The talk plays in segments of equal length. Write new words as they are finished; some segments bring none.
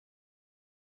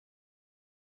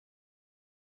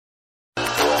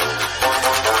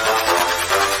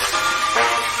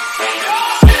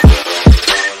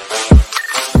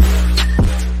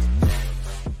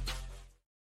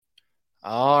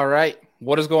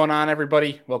What is going on,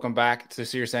 everybody? Welcome back to the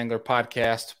Serious Angler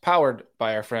podcast, powered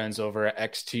by our friends over at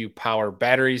X2 Power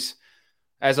Batteries.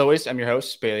 As always, I'm your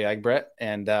host, Bailey Agbrett,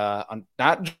 and I'm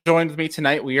not joined with me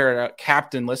tonight. We are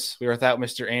captainless. We are without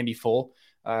Mr. Andy Full.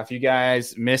 If you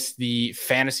guys missed the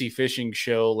fantasy fishing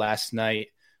show last night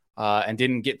and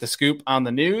didn't get the scoop on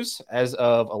the news, as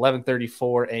of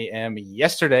 11:34 a.m.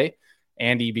 yesterday,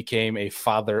 Andy became a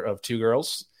father of two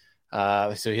girls.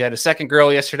 So he had a second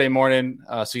girl yesterday morning.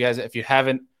 So you guys, if you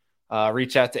haven't,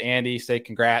 reach out to Andy, say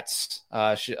congrats.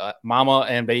 Mama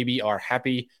and baby are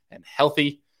happy and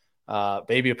healthy.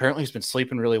 Baby apparently has been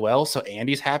sleeping really well. So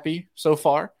Andy's happy so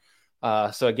far.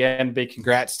 So again, big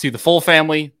congrats to the full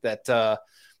family that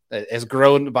has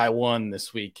grown by one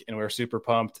this week. And we're super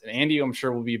pumped. And Andy, I'm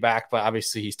sure will be back, but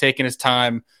obviously he's taking his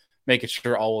time, making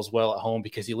sure all is well at home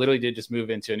because he literally did just move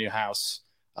into a new house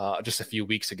just a few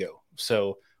weeks ago.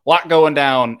 So a lot going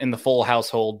down in the full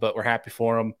household, but we're happy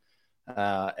for him.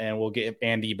 And we'll get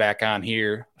Andy back on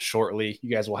here shortly.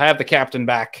 You guys will have the captain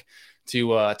back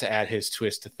to add his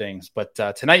twist to things. But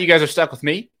tonight you guys are stuck with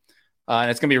me,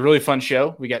 and it's going to be a really fun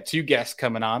show. We got two guests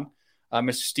coming on,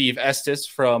 Mr. Steve ESTES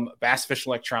from Bass Fish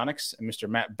Electronics and Mr.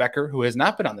 Matt Becker, who has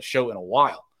not been on the show in a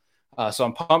while. So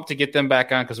I'm pumped to get them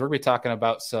back on because we're going to be talking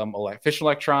about some fish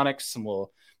electronics,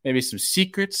 maybe some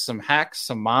secrets, some hacks,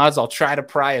 some mods. I'll try to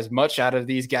pry as much out of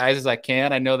these guys as I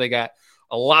can. I know they got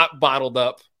a lot bottled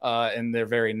up in their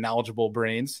very knowledgeable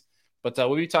brains. But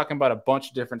we'll be talking about a bunch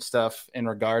of different stuff in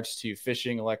regards to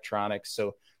fishing electronics.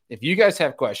 So if you guys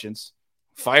have questions,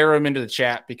 fire them into the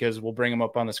chat because we'll bring them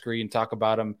up on the screen, talk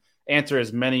about them, answer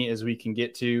as many as we can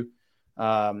get to.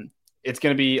 It's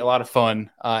going to be a lot of fun.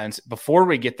 And before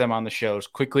we get them on the shows,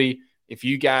 quickly, if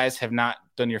you guys have not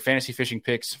done your fantasy fishing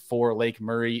picks for Lake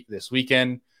Murray this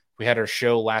weekend, we had our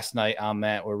show last night on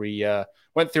that where we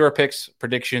went through our picks,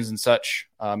 predictions, and such.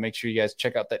 Make sure you guys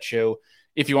check out that show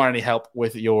if you want any help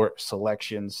with your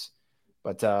selections.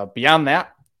 But beyond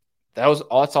that, that's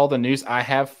all the news I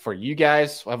have for you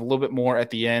guys. We'll have a little bit more at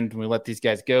the end when we let these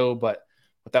guys go. But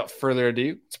without further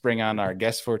ado, let's bring on our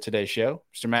guests for today's show,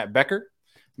 Mr. Matt Becker,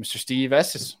 Mr. Steve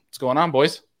Estes. What's going on,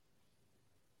 boys?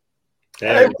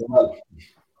 Hey.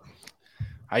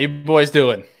 How you boys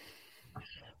doing?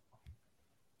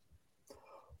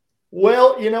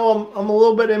 Well, I'm a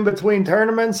little bit in between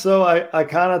tournaments, so I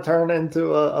kind of turned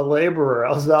into a laborer.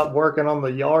 I was out working on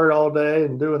the yard all day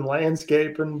and doing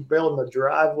landscaping, building the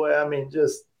driveway. I mean,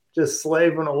 just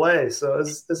slaving away. So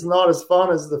it's not as fun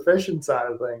as the fishing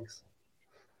side of things.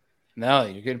 No,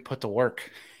 you're getting put to work.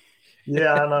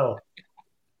 Yeah, I know.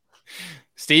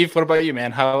 Steve, what about you,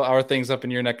 man? How are things up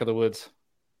in your neck of the woods?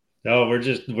 No,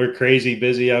 we're crazy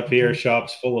busy up here.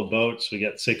 Shop's full of boats. We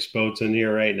got 6 boats in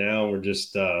here right now. We're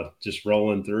just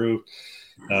rolling through.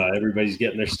 Everybody's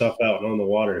getting their stuff out and on the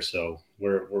water, so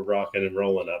we're rocking and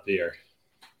rolling up here.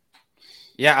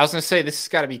 Yeah, I was gonna say this has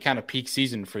got to be kind of peak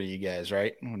season for you guys,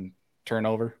 right? When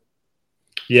turnover.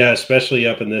 Yeah, especially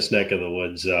up in this neck of the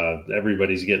woods.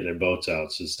 Everybody's getting their boats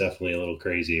out, so it's definitely a little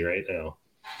crazy right now.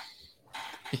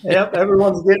 Yep,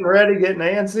 everyone's getting ready, getting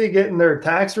antsy, getting their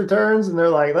tax returns, and they're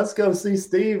like, let's go see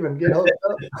Steve and get hooked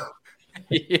up.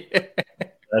 Yeah.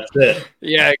 That's it.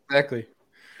 Yeah, exactly.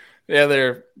 Yeah,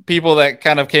 they're people that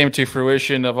kind of came to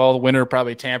fruition of all the winter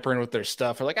probably tampering with their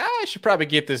stuff. They're like, I should probably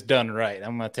get this done right.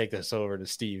 I'm going to take this over to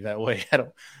Steve. That way I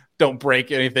don't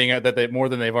break anything more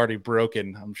than they've already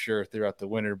broken, I'm sure, throughout the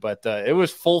winter. But it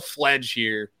was full-fledged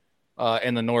here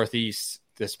in the Northeast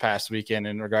this past weekend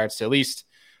in regards to at least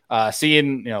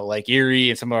seeing, Lake Erie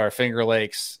and some of our Finger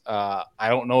Lakes. I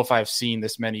don't know if I've seen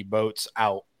this many boats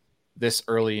out this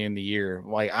early in the year.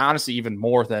 Like, honestly, even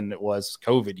more than it was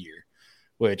COVID year,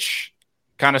 which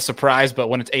kind of surprised. But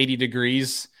when it's 80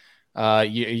 degrees,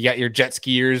 you got your jet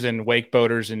skiers and wake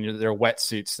boaters and their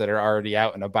wetsuits that are already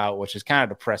out and about, which is kind of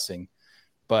depressing.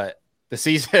 But the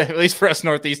season, at least for us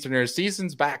Northeasterners,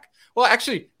 season's back. Well,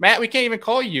 actually, Matt, we can't even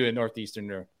call you a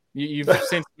Northeasterner. You've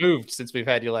since moved since we've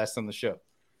had you last on the show.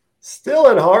 Still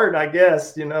at heart, I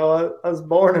guess. I was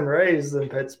born and raised in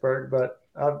Pittsburgh, but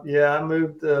I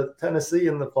moved to Tennessee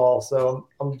in the fall, so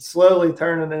I'm slowly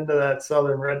turning into that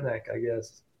southern redneck, I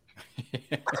guess.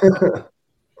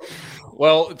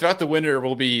 Well, throughout the winter,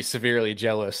 we'll be severely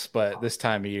jealous, but this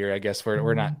time of year, I guess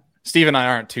we're not. Steve and I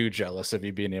aren't too jealous of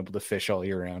you being able to fish all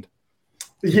year round.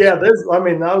 Yeah,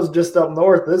 I was just up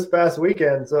north this past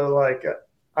weekend, so like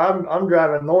I'm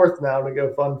driving north now to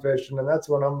go fun fishing, and that's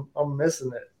when I'm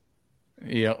missing it.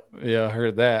 Yeah, I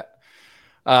heard that.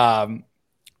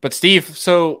 But Steve,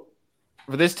 so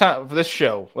for this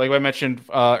show, like I mentioned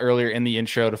earlier in the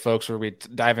intro to folks, where we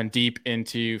diving deep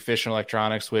into fishing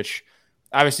electronics, which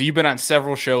obviously you've been on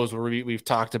several shows where we've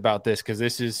talked about this because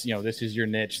this is your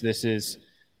niche. This is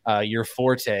your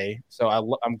forte. So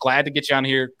I'm glad to get you on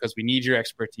here because we need your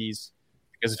expertise.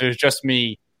 Because if it was just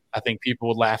me, I think people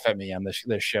would laugh at me on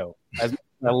this show. As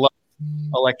I love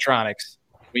electronics,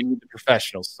 we need the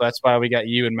professionals. So that's why we got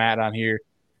you and Matt on here.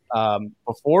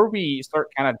 Before we start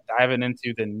kind of diving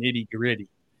into the nitty gritty,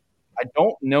 I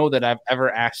don't know that I've ever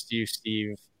asked you,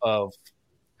 Steve, of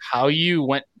how you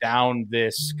went down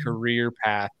this career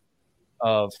path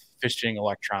of fishing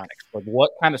electronics. Like,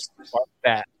 what kind of sparked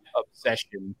that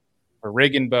obsession for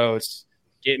rigging boats,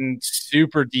 getting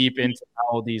super deep into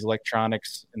how these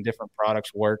electronics and different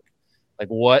products work? Like,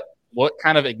 what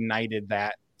kind of ignited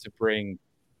that to bring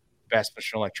Bass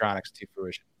Fishing Electronics to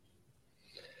fruition?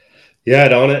 Yeah,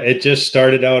 it just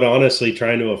started out honestly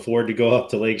trying to afford to go up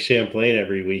to Lake Champlain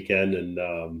every weekend,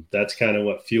 and that's kind of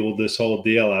what fueled this whole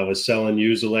deal. I was selling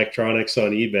used electronics on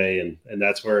eBay, and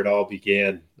that's where it all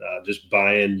began. Just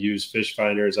buying used fish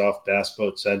finders off Bass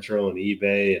Boat Central and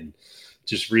eBay, and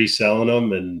just reselling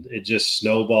them, and it just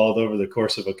snowballed over the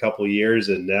course of a couple of years,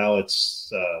 and now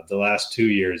it's the last 2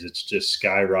 years, it's just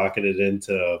skyrocketed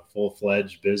into a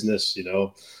full-fledged business,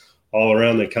 all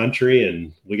around the country.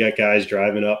 And we got guys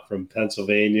driving up from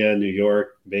Pennsylvania, New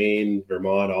York, Maine,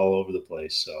 Vermont, all over the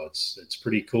place. So it's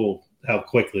pretty cool how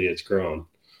quickly it's grown.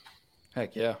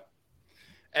 Heck yeah.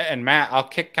 And Matt, I'll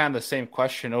kick kind of the same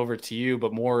question over to you,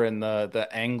 but more in the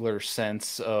angler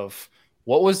sense of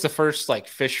what was the first like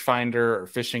fish finder or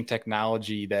fishing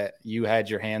technology that you had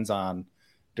your hands on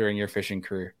during your fishing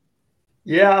career?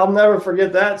 Yeah, I'll never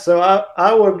forget that. So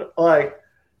I would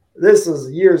this was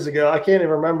years ago. I can't even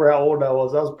remember how old I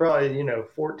was. I was probably,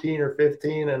 14 or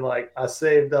 15. And I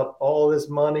saved up all this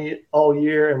money all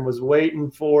year and was waiting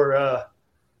for,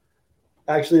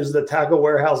 actually it was the Tackle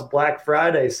Warehouse Black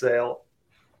Friday sale.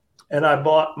 And I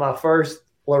bought my first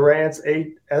Lowrance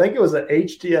 8. I think it was an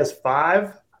HTS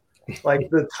 5. Like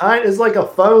the tiny, it's like a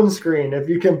phone screen. If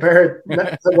you compare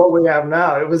it to what we have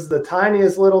now, it was the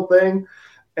tiniest little thing.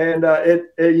 And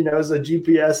it was a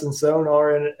GPS and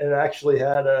sonar, and it actually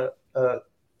had a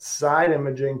side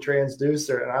imaging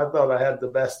transducer. And I thought I had the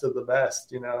best of the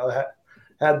best. I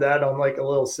had that on like a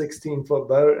little 16-foot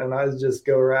boat, and I would just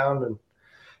go around and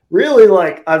really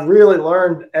I've really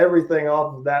learned everything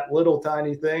off of that little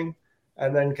tiny thing,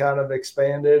 and then kind of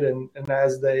expanded. And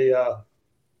as they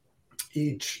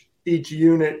each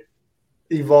unit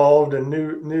evolved and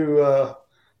new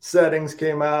settings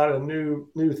came out and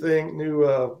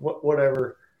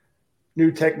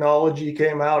new technology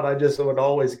came out, I just would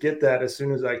always get that as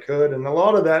soon as I could. And a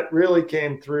lot of that really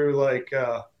came through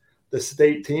the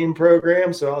state team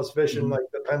program. So I was fishing like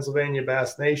the Pennsylvania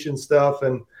Bass Nation stuff.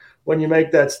 And when you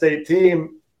make that state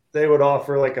team, they would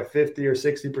offer like a 50 or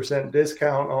 60%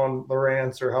 discount on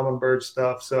Lowrance or Humminbird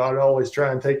stuff. So I'd always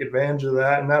try and take advantage of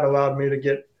that. And that allowed me to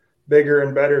get bigger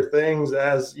and better things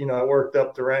as, I worked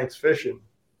up the ranks fishing.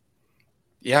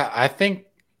 Yeah, I think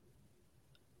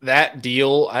that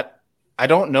deal, I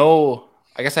don't know.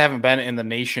 I guess I haven't been in the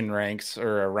nation ranks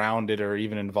or around it or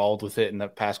even involved with it in the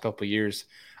past couple of years.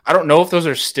 I don't know if those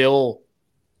are still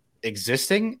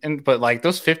existing, but like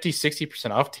those 50, 60%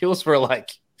 off deals were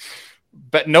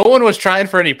but no one was trying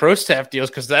for any pro staff deals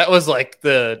because that was like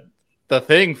the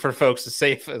thing for folks to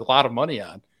save a lot of money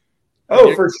on.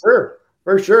 Oh, for sure.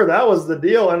 For sure. That was the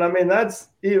deal. And I mean, that's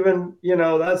even,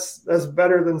 that's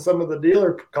better than some of the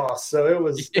dealer costs. So it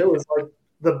was like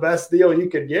the best deal you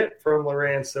could get from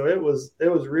Lowrance. So it was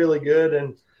really good.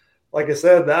 And like I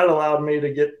said, that allowed me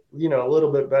to get, a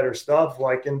little bit better stuff,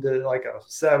 like into like a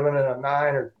 7 and a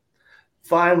 9, or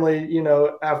finally,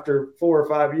 after 4 or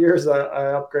 5 years, I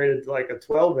upgraded to like a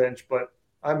 12-inch. But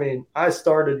I mean, I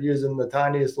started using the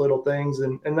tiniest little things,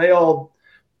 and they all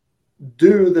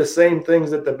do the same things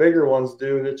that the bigger ones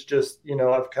do. It's just,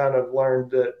 I've kind of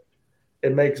learned that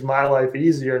it makes my life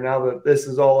easier now that this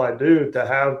is all I do, to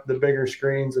have the bigger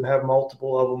screens and have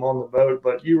multiple of them on the boat.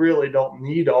 But you really don't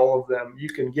need all of them. You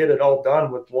can get it all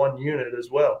done with one unit as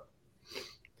well.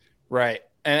 Right.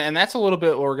 And that's a little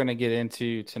bit what we're going to get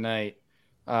into tonight,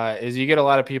 is you get a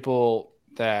lot of people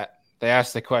that they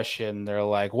ask the question, they're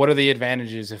like, what are the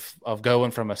advantages of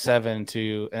going from a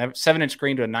 7-inch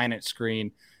screen to a 9-inch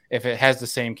screen if it has the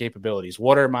same capabilities?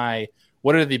 What are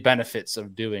the benefits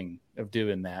of doing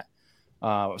that?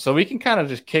 So we can kind of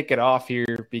just kick it off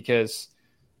here, because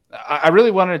I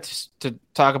really wanted to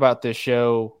talk about this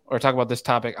show, or talk about this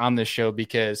topic on this show,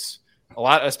 because a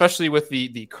lot, especially with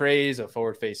the craze of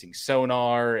forward-facing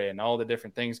sonar and all the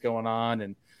different things going on,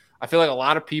 and I feel like a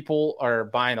lot of people are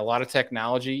buying a lot of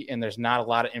technology, and there's not a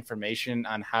lot of information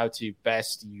on how to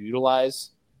best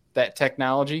utilize that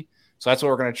technology. So that's what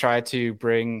we're going to try to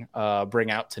bring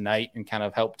out tonight and kind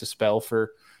of help dispel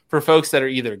for folks that are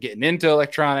either getting into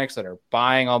electronics, that are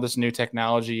buying all this new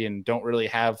technology and don't really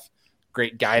have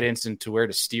great guidance into where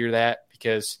to steer that.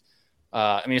 Because,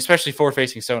 especially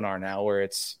forward-facing sonar now, where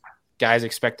it's guys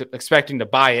expecting to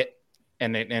buy it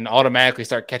and automatically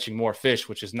start catching more fish,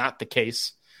 which is not the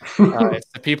case.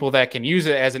 It's the people that can use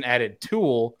it as an added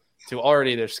tool to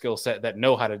already their skill set that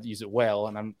know how to use it well.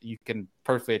 And you can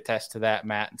perfectly attest to that,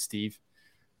 Matt and Steve.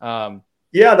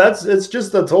 It's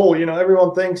just a tool.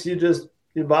 Everyone thinks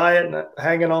you buy it and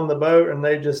hang it on the boat and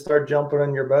they just start jumping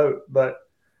in your boat. But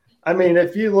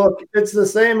if you look, it's the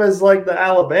same as like the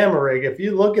Alabama rig. If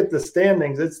you look at the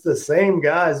standings, it's the same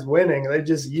guys winning. They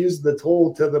just use the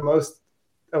tool to the most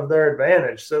of their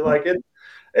advantage. So like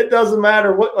it doesn't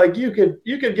matter what, like you could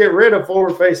get rid of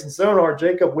forward facing sonar.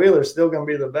 Jacob Wheeler's still going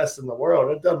to be the best in the world.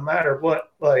 It doesn't matter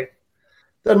what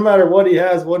he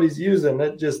has, what he's using.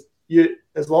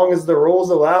 As long as the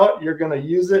rules allow it, you're going to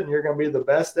use it and you're going to be the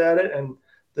best at it. And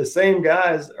the same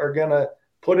guys are going to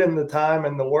put in the time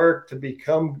and the work to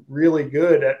become really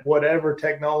good at whatever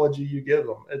technology you give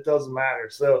them. It doesn't matter.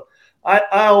 So I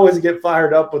always get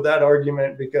fired up with that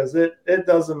argument because it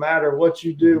doesn't matter what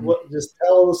you do. Just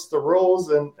tell us the rules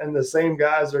and the same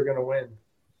guys are going to win.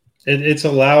 It's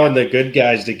allowing the good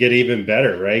guys to get even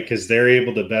better, right? Because they're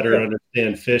able to better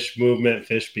understand fish movement,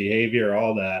 fish behavior,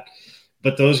 all that.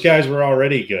 But those guys were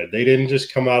already good. They didn't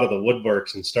just come out of the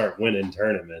woodworks and start winning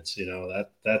tournaments.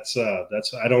 That's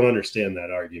I don't understand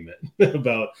that argument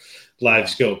about live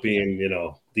scope being,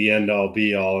 the end all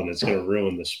be all and it's going to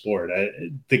ruin the sport.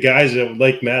 The guys that,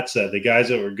 like Matt said, the guys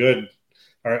that were good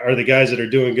are the guys that are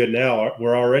doing good now.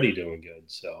 We're already doing good.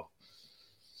 So,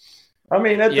 at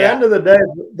the end of the day,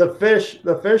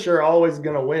 the fish are always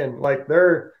going to win. Like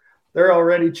they're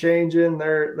already changing.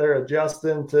 They're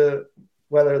adjusting to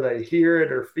whether they hear it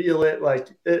or feel it.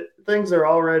 Things are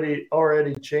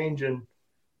already changing.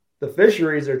 The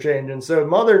fisheries are changing. So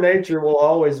Mother Nature will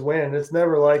always win. It's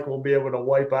never like we'll be able to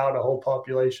wipe out a whole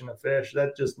population of fish.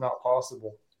 That's just not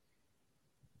possible.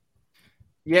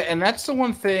 Yeah, and that's the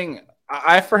one thing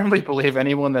I firmly believe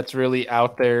anyone that's really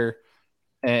out there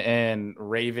and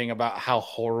raving about how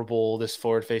horrible this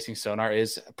forward-facing sonar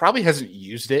is probably hasn't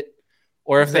used it.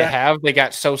 Or if they have, they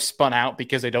got so spun out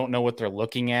because they don't know what they're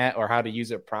looking at or how to use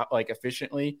it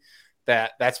efficiently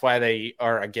that's why they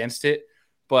are against it.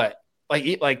 But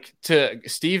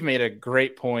Steve made a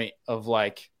great point of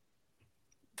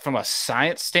from a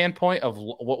science standpoint of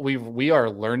what we are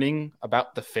learning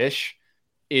about the fish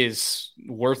is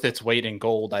worth its weight in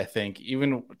gold. I think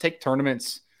even take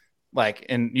tournaments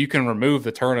and you can remove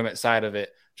the tournament side of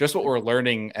it. Just what we're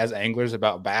learning as anglers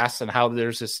about bass and how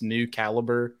there's this new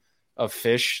caliber of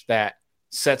fish that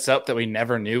sets up that we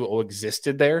never knew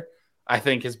existed there, I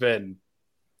think has been,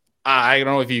 I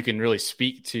don't know if you can really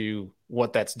speak to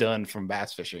what that's done from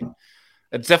bass fishing.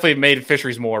 It's definitely made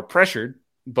fisheries more pressured,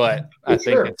 but I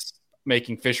think it's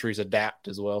making fisheries adapt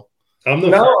as well. I've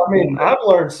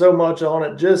learned so much on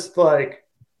it. Just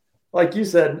like you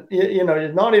said,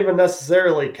 you're not even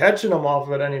necessarily catching them off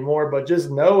of it anymore, but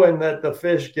just knowing that the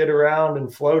fish get around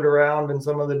and float around in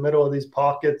some of the middle of these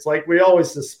pockets, like we always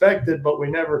suspected, but we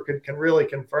never can really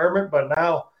confirm it. But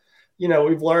now,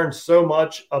 we've learned so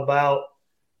much about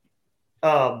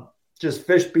just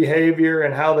fish behavior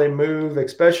and how they move,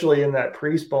 especially in that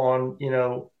pre-spawn,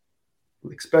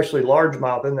 especially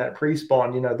largemouth in that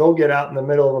pre-spawn. They'll get out in the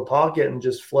middle of a pocket and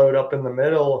just float up in the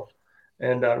middle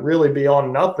and really be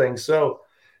on nothing. So,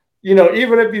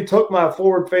 even if you took my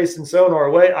forward-facing sonar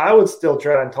away, I would still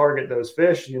try and target those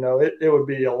fish. It would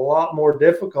be a lot more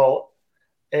difficult,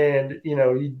 and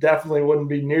you definitely wouldn't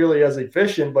be nearly as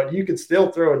efficient. But you could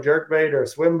still throw a jerkbait or a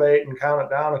swim bait and count it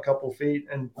down a couple feet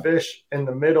and fish in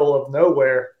the middle of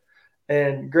nowhere.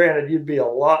 And granted, you'd be a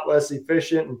lot less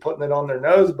efficient in putting it on their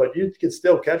nose, but you could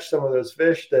still catch some of those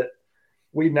fish that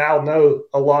we now know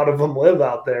a lot of them live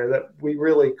out there that we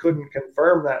really couldn't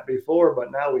confirm that before, but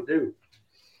now we do.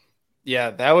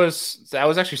 Yeah, that was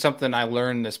actually something I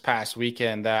learned this past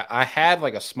weekend that I had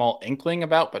a small inkling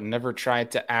about, but never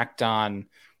tried to act on,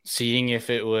 seeing if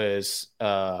it was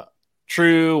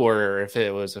true or if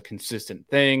it was a consistent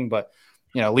thing. But,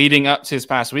 leading up to this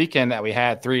past weekend that we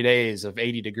had 3 days of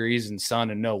 80 degrees and sun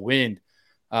and no wind,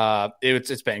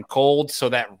 it's been cold. So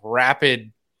that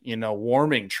rapid,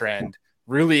 warming trend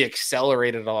really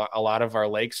accelerated a lot of our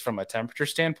lakes from a temperature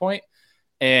standpoint.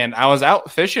 And I was out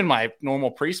fishing my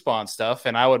normal pre-spawn stuff,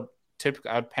 and I would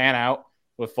pan out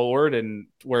with forward and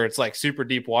where it's super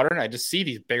deep water, and I just see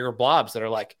these bigger blobs that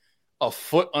are a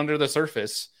foot under the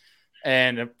surface.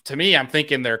 And to me, I'm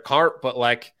thinking they're carp, but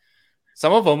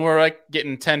some of them were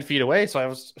getting 10 feet away. So I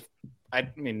was I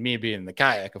mean, me being in the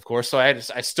kayak, of course. So I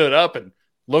stood up and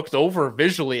looked over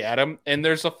visually at him, and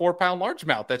there's a 4-pound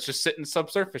largemouth that's just sitting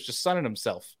subsurface, just sunning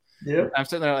himself. Yeah, I'm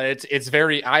sitting there. It's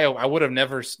very I would have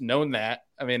never known that.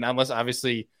 I mean, unless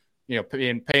obviously,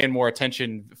 paying more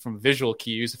attention from visual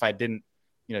cues if I didn't,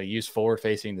 use forward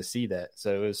facing to see that.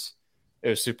 So it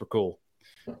was super cool.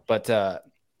 But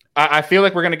I feel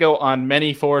like we're going to go on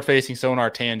many forward facing sonar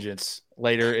tangents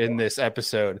later in this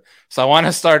episode. So I want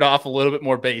to start off a little bit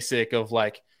more basic of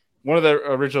like one of the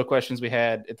original questions we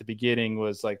had at the beginning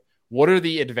was like, what are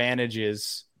the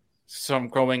advantages from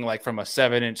going like from a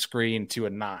 7-inch screen to a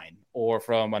 9 or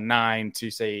from a 9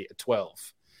 to say a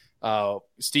 12?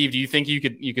 Steve, do you think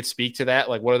you could speak to that?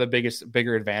 Like, what are the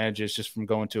bigger advantages just from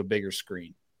going to a bigger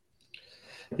screen?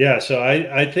 Yeah, so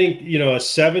I think, a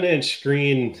 7-inch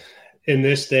screen in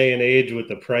this day and age with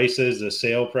the prices, the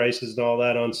sale prices and all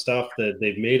that on stuff, that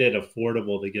they've made it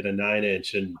affordable to get a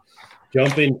 9-inch, and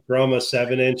jumping from a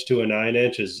 7-inch to a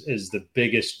 9-inch is the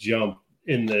biggest jump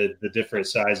in the different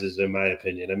sizes, in my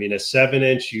opinion. I mean, a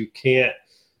 7-inch,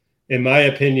 in my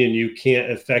opinion, you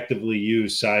can't effectively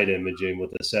use side imaging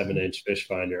with a 7-inch fish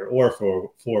finder or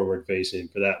for forward facing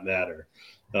for that matter.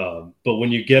 But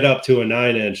when you get up to a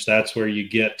 9-inch, that's where you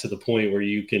get to the point where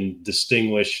you can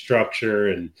distinguish structure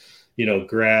and,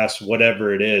 grass,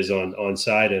 whatever it is on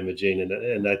side imaging.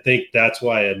 And I think that's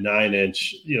why a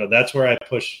 9-inch, that's where I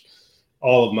push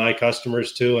all of my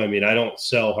customers to. I mean, I don't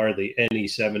sell hardly any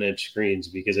 7-inch screens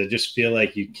because I just feel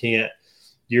like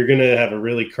you're going to have a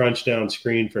really crunch down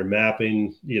screen for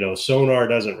mapping. Sonar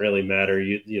doesn't really matter.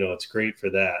 It's great for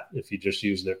that if you're just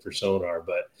using it for sonar,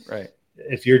 but right.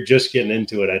 If you're just getting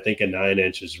into it, I think a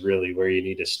 9-inch is really where you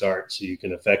need to start so you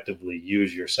can effectively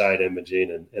use your side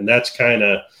imaging. And that's kind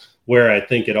of where I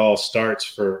think it all starts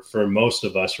for most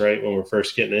of us, right? When we're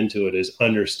first getting into it, is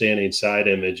understanding side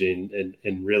imaging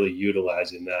and really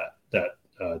utilizing that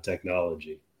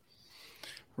technology.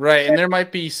 Right. And there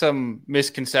might be some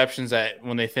misconceptions that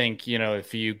when they think,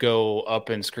 if you go up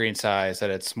in screen size that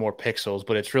it's more pixels,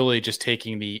 but it's really just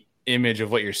taking the image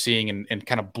of what you're seeing and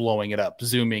kind of blowing it up,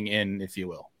 zooming in, if you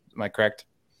will. Am I correct?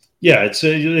 Yeah, it's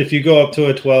if you go up to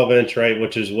a 12-inch, right,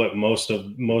 which is what most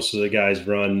of the guys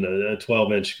run, a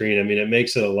 12-inch screen. I mean, it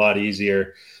makes it a lot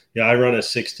easier. I run a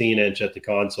 16-inch at the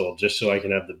console just so I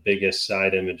can have the biggest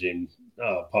side imaging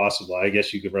possible. I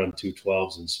guess you could run two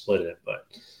 12s and split it, but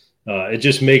it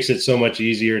just makes it so much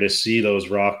easier to see those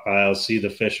rock piles, see the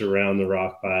fish around the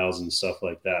rock piles and stuff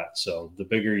like that. So the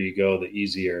bigger you go, the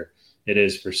easier it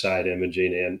is for side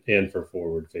imaging and for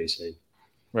forward facing.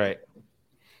 Right.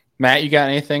 Matt, you got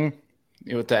anything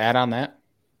to add on that?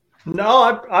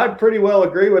 No, I pretty well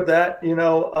agree with that.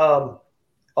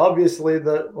 Obviously,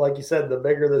 like you said, the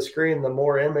bigger the screen, the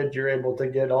more image you're able to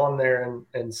get on there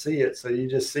and see it. So you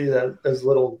just see those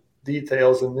little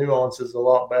details and nuances a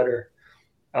lot better.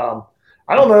 I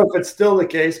don't know if it's still the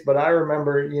case, but I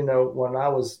remember, when I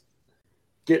was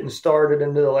getting started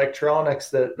into electronics,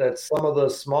 that some of the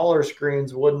smaller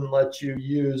screens wouldn't let you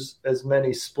use as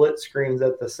many split screens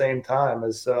at the same time.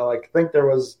 As so, I think there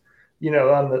was,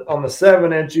 on the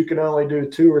 7-inch, you can only do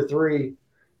 2 or 3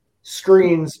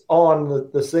 screens on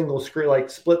the single screen,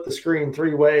 like split the screen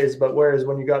 3 ways. But whereas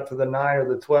when you got to the 9 or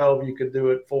the 12, you could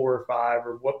do it 4 or 5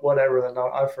 or whatever.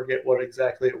 I forget what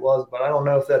exactly it was, but I don't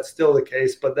know if that's still the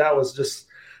case. But that was just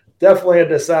definitely a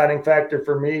deciding factor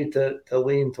for me to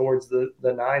lean towards the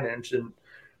 9-inch. And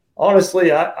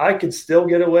honestly, I could still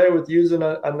get away with using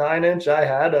a 9-inch. I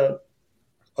had a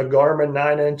Garmin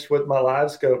 9-inch with my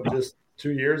live scope just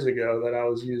 2 years ago that I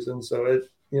was using. So it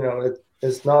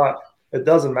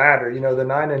doesn't matter. The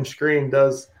 9-inch screen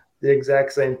does the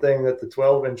exact same thing that the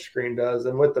 12-inch screen does.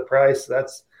 And with the price,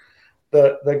 that's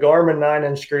the Garmin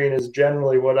 9-inch screen is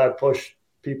generally what I push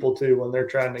people to when they're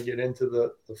trying to get into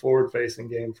the forward facing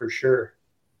game, for sure.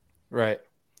 Right.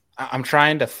 I'm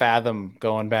trying to fathom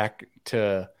going back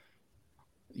to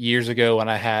years ago when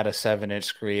I had a 7-inch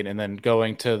screen and then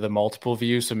going to the multiple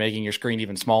view. So making your screen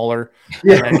even smaller.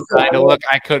 Yeah. And trying to look,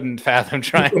 I couldn't fathom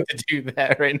trying to do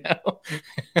that right now.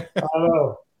 I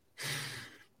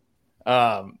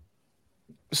know.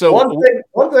 So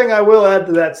one thing I will add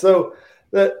to that. So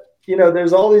that,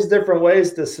 there's all these different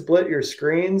ways to split your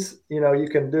screens. You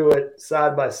can do it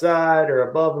side by side or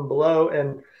above and below.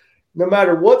 And no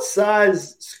matter what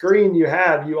size screen you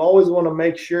have, you always want to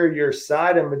make sure your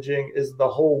side imaging is the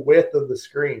whole width of the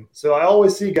screen. So I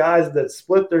always see guys that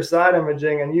split their side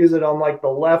imaging and use it on like the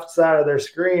left side of their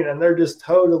screen, and they're just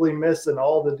totally missing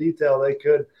all the detail they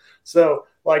could. So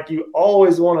like you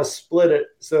always want to split it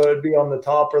so it'd be on the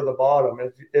top or the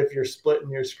bottom if you're splitting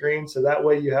your screen. So that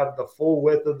way you have the full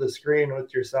width of the screen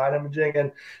with your side imaging.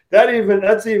 And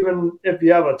that's even if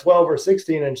you have a 12 or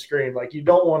 16-inch screen, like you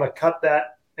don't want to cut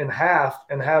that in half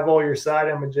and have all your side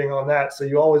imaging on that. So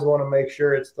you always want to make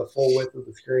sure it's the full width of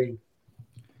the screen.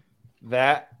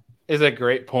 That is a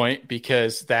great point,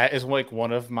 because that is like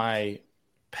one of my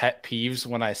pet peeves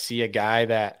when I see a guy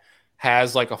that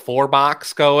has like a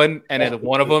 4-box going and then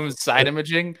one of them is side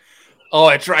imaging. Oh,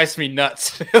 it drives me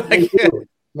nuts. Like,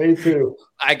 Me too.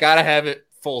 I gotta have it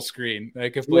full screen. I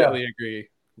completely agree.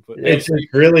 It's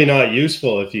really not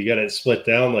useful if you get it split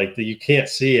down like that. You can't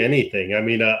see anything. I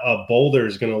mean, a boulder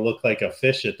is going to look like a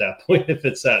fish at that point if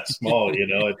it's that small.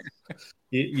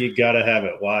 You got to have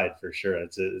it wide for sure.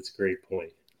 It's a great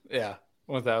point. Yeah,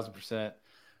 1,000%.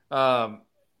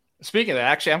 Speaking of that,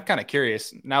 actually, I'm kind of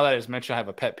curious. Now that it's mentioned, I have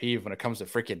a pet peeve when it comes to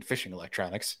freaking fishing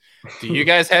electronics. Do you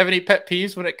guys have any pet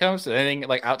peeves when it comes to anything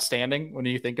like outstanding when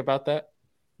you think about that?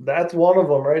 That's one of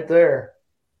them right there,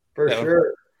 for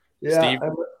sure. Yeah. Steve?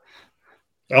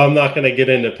 I'm not going to get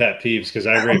into pet peeves because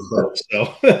I rig boats,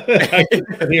 so I can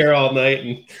sit here all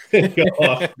night and go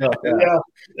off.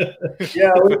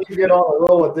 Yeah, we can get on the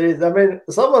roll with these. I mean,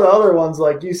 some of the other ones,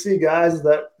 like you see guys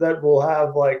that will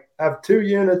have 2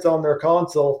 units on their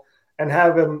console and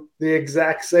have them the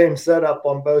exact same setup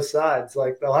on both sides.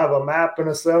 Like they'll have a map and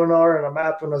a sonar and a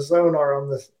map and a sonar on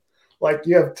this. Like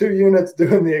you have 2 units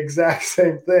doing the exact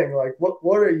same thing. Like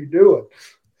what are you doing?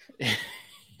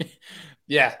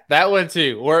 Yeah, that one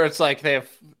too, where it's like they have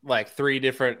like 3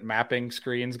 different mapping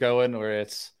screens going, where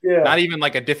it's not even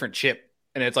like a different chip,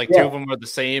 and it's like 2 of them are the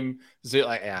same. I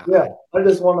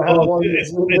just want to have one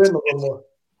zoom in a little more.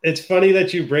 It's funny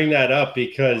that you bring that up,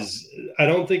 because I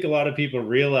don't think a lot of people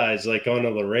realize, like on a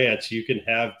Lowrance, you can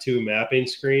have 2 mapping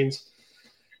screens.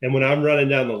 And when I'm running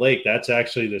down the lake, that's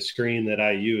actually the screen that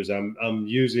I use. I'm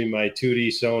using my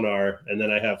 2D sonar, and then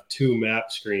I have 2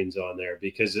 map screens on there,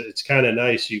 because it's kind of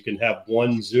nice. You can have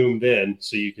one zoomed in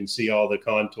so you can see all the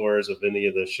contours of any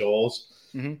of the shoals.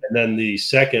 Mm-hmm. And then the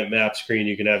second map screen,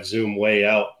 you can have zoom way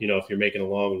out, if you're making a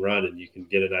long run, and you can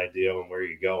get an idea on where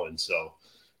you're going. So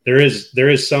there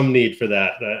is some need for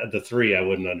that. The 3 I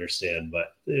wouldn't understand,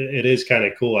 but it is kind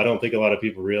of cool. I don't think a lot of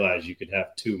people realize you could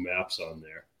have 2 maps on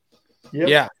there. Yep.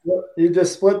 Yeah, you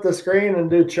just split the screen and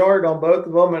do chart on both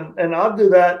of them, and I'll do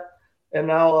that, and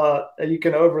now you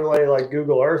can overlay like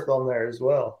Google Earth on there as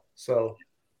well. So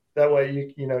that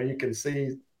way you can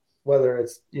see whether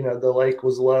it's the lake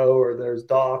was low or there's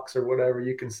docks or whatever.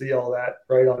 You can see all that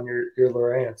right on your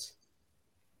Lowrance.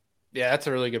 Yeah, that's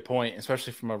a really good point,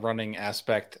 especially from a running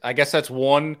aspect. I guess that's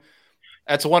one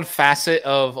facet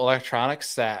of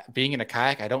electronics that, being in a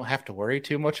kayak, I don't have to worry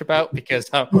too much about, because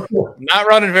I'm not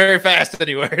running very fast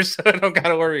anywhere, so I don't got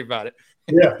to worry about it.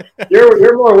 Yeah,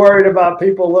 you're more worried about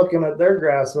people looking at their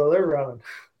graphs while they're running.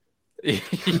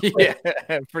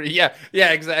 Yeah,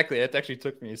 exactly. It actually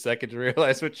took me a second to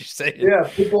realize what you're saying. Yeah,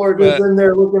 people are just in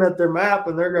there looking at their map,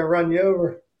 and they're going to run you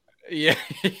over. Yeah,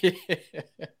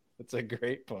 that's a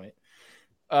great point.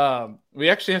 We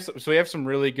have some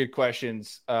really good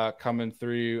questions coming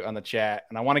through on the chat,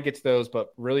 and I want to get to those, but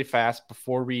really fast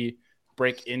before we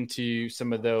break into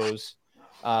some of those.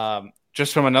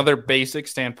 Just from another basic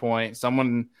standpoint,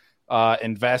 someone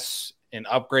invests in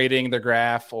upgrading their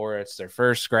graph, or it's their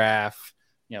first graph,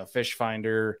 fish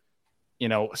finder,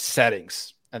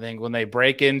 settings. I think when they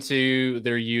break into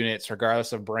their units,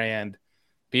 regardless of brand,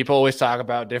 people always talk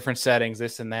about different settings,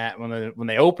 this and that. When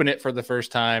they open it for the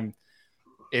first time,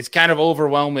 it's kind of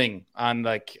overwhelming on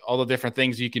like all the different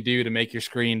things you can do to make your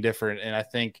screen different. And I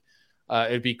think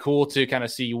it'd be cool to kind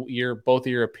of see both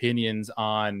of your opinions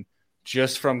on,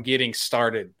 just from getting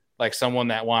started, like someone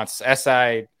that wants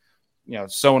SI,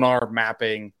 sonar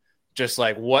mapping, just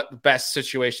like what best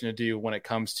situation to do when it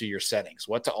comes to your settings,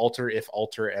 what to alter, if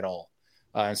alter at all.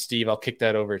 And Steve, I'll kick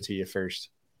that over to you first.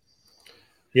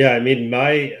 Yeah, I mean,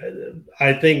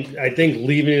 I think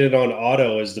leaving it on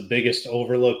auto is the biggest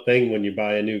overlooked thing when you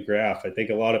buy a new graph. I think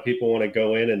a lot of people want to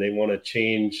go in and they want to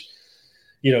change,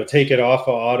 take it off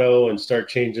of auto and start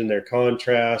changing their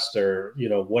contrast, or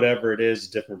whatever it is.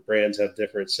 Different brands have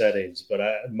different settings, but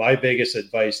my biggest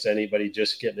advice to anybody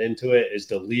just getting into it is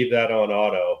to leave that on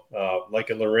auto. Like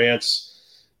a Lowrance,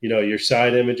 your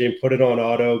side imaging, put it on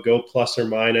auto, go plus or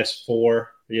minus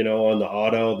 4. On the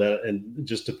auto, and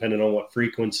just depending on what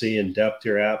frequency and depth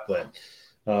you're at. But,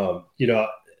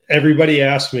 everybody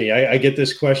asks me, I get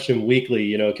this question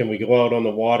weekly, can we go out on the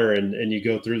water and you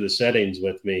go through the settings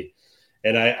with me?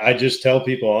 And I just tell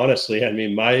people, honestly, I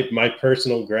mean, my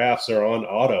personal graphs are on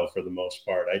auto for the most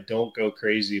part. I don't go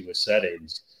crazy with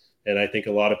settings. And I think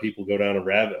a lot of people go down a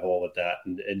rabbit hole with that,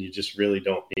 and you just really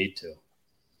don't need to.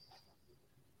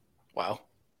 Wow.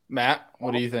 Matt,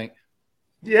 what do you think?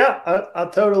 Yeah, I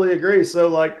totally agree. So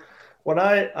like when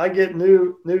I get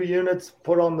new units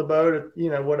put on the boat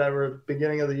at, whatever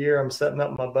beginning of the year I'm setting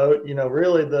up my boat,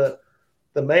 really the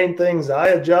main things I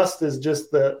adjust is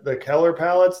just the Keller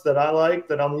palettes that I like,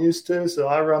 that I'm used to. So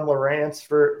I run Lowrance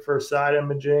for side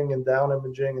imaging and down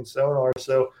imaging and sonar.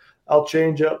 So I'll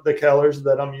change up the Kellers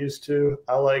that I'm used to.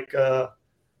 I like the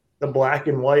black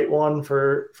and white one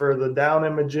for the down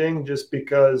imaging, just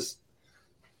because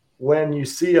when you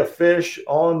see a fish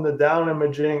on the down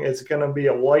imaging, it's going to be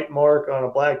a white mark on a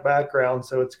black background.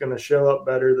 So it's going to show up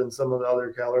better than some of the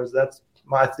other colors. That's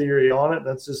my theory on it.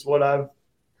 That's just what I've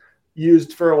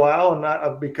used for a while, and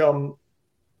I've become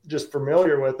just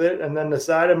familiar with it. And then the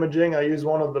side imaging, I use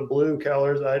one of the blue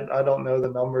colors. I don't know the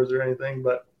numbers or anything,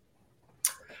 but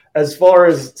as far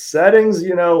as settings,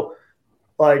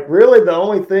 like really the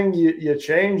only thing you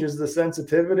change is the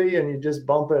sensitivity, and you just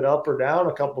bump it up or down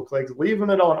a couple clicks,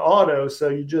 leaving it on auto. So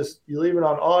you leave it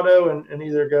on auto and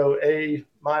either go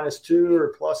 -2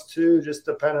 or +2, just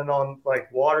depending on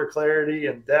like water clarity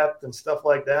and depth and stuff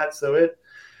like that.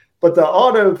 But the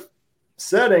auto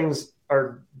settings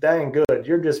are dang good.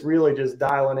 You're just really just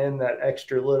dialing in that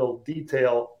extra little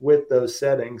detail with those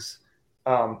settings.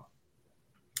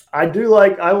 I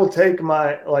will take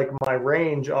my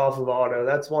range off of auto.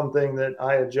 That's one thing that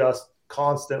I adjust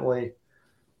constantly.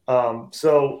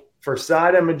 So for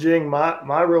side imaging,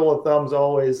 my rule of thumb is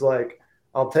always like,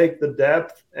 I'll take the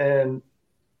depth and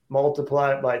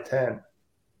multiply it by 10.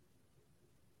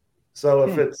 So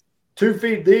if it's 2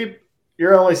 feet deep,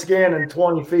 you're only scanning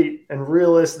 20 feet and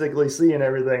realistically seeing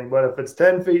everything. But if it's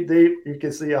 10 feet deep, you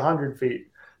can see 100 feet.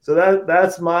 So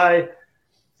that's my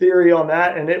theory on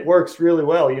that, and it works really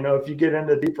well. If you get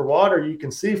into deeper water, you can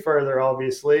see further,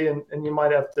 obviously, and you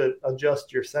might have to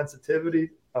adjust your sensitivity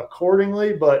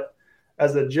accordingly. But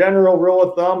as a general rule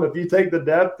of thumb, if you take the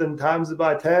depth and times it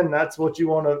by 10, that's what you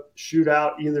want to shoot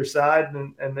out either side,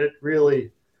 and it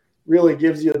really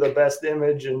gives you the best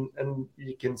image, and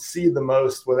you can see the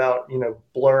most without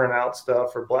blurring out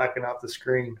stuff or blacking out the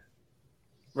screen.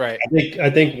 Right. I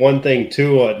think one thing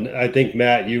too, I think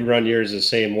Matt, you run yours the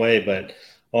same way, but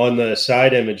on the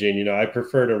side imaging, I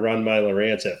prefer to run my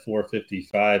Lowrance at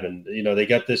 455, and they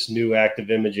got this new active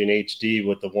imaging HD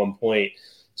with the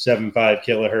 1.75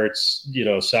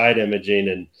 kilohertz, side imaging,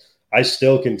 and I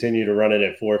still continue to run it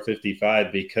at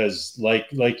 455 because,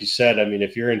 like you said, I mean,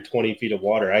 if you're in 20 feet of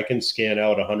water, I can scan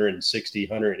out 160,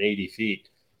 180 feet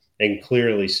and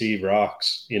clearly see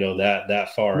rocks, that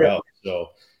far out.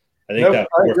 So I think I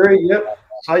agree. Yep,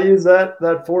 I use that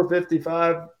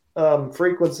 455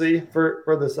 frequency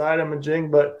for the side imaging,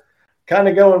 but kind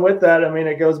of going with that, I mean,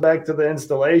 it goes back to the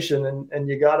installation, and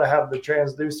you got to have the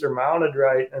transducer mounted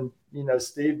right. And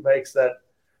Steve makes that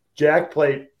jack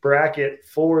plate bracket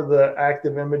for the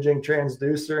active imaging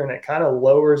transducer, and it kind of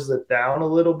lowers it down a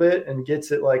little bit and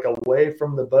gets it like away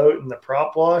from the boat and the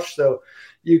prop wash, so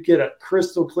you get a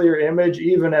crystal clear image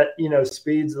even at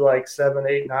speeds like 7,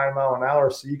 8, 9 mile an hour.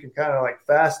 So you can kind of like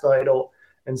fast idle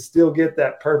and still get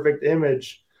that perfect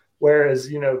image.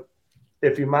 Whereas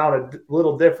if you mount it a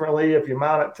little differently, if you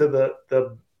mount it to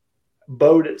the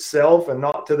boat itself and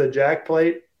not to the jack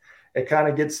plate, it kind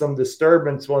of gets some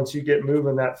disturbance once you get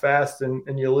moving that fast,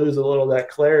 and you lose a little of that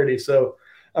clarity. So,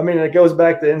 I mean, it goes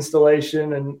back to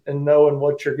installation and knowing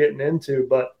what you're getting into.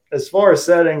 But as far as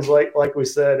settings, like we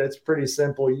said, it's pretty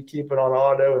simple. You keep it on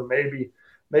auto and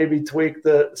maybe tweak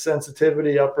the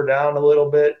sensitivity up or down a little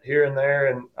bit here and there.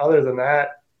 And other than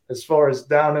that, as far as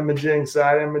down imaging,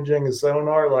 side imaging, and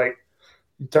sonar, like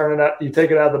you turn it out, you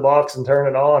take it out of the box and turn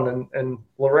it on. And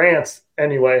Lowrance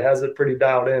anyway has it pretty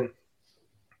dialed in.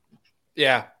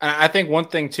 Yeah, I think one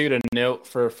thing too to note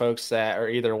for folks that are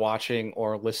either watching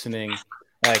or listening,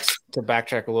 like to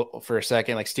backtrack a little for a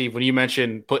second, like Steve, when you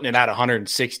mentioned putting it at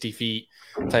 160 feet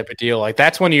type of deal, like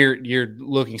that's when you're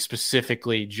looking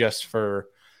specifically just for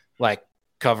like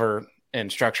cover and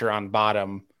structure on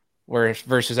bottom, whereas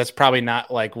versus that's probably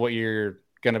not like what you're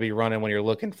going to be running when you're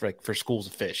looking for schools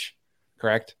of fish,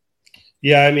 correct?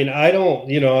 Yeah, I mean, I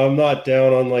don't, I'm not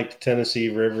down on like the Tennessee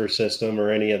River system or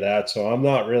any of that, so I'm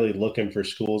not really looking for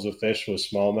schools of fish with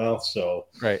smallmouth. So,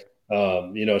 right,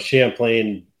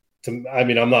 Champlain.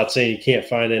 I'm not saying you can't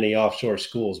find any offshore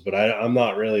schools, but I'm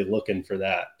not really looking for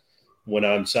that when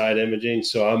I'm side imaging.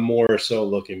 So I'm more so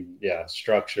looking,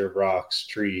 structure, rocks,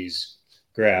 trees,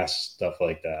 grass, stuff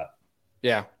like that.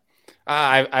 Yeah,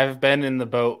 I've been in the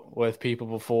boat with people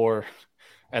before.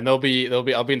 And I'll be in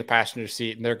the passenger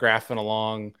seat and they're graphing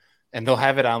along and they'll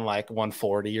have it on like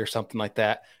 140 or something like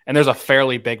that. And there's a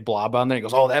fairly big blob on there. He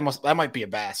goes, "Oh, that might be a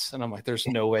bass." And I'm like, "There's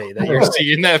no way that you're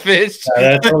seeing that fish."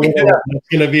 That's going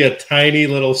to be a tiny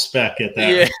little speck at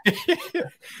that. Yeah.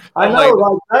 I know,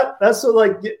 like that. That's what,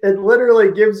 like, it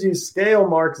literally gives you scale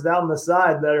marks down the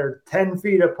side that are 10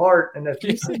 feet apart. And if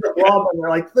you see the blob in there,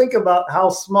 like, think about how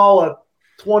small a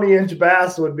 20-inch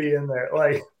bass would be in there.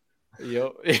 Like,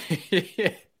 yep.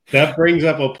 That brings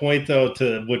up a point, though,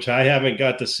 to which I haven't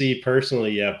got to see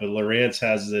personally yet, but Lowrance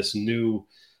has this new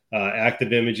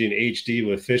active imaging HD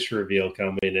with fish reveal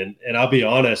coming. And I'll be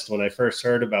honest, when I first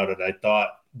heard about it, I thought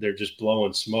they're just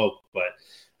blowing smoke. But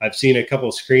I've seen a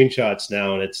couple screenshots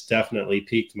now, and it's definitely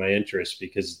piqued my interest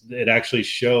because it actually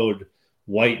showed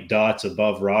white dots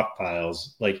above rock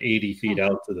piles, like 80 feet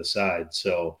out to the side.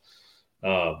 So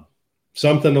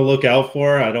something to look out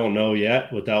for. I don't know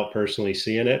yet without personally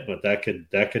seeing it, but that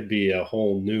could be a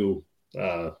whole new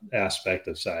aspect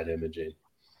of side imaging.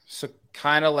 So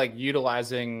kind of like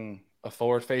utilizing a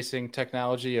forward-facing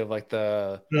technology of like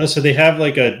the. No, so they have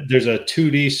there's a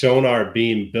 2D sonar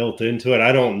beam built into it.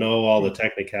 I don't know all the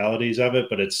technicalities of it,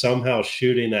 but it's somehow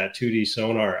shooting that 2D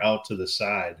sonar out to the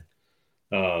side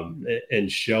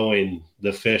and showing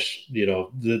the fish. You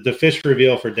know, the fish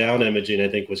reveal for down imaging, I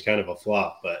think, was kind of a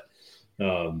flop, but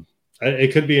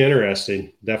it could be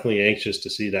interesting. Definitely anxious to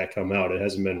see that come out. It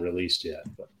hasn't been released yet.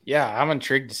 But. Yeah, I'm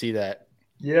intrigued to see that.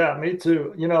 Yeah, me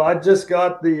too. You know, I just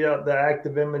got the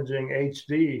active imaging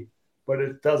HD, but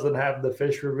it doesn't have the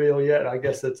fish reveal yet. I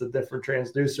guess it's a different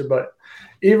transducer. But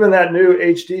even that new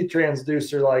HD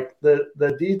transducer, like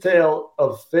the detail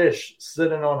of fish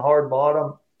sitting on hard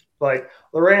bottom, like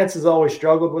Lowrance has always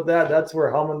struggled with that. That's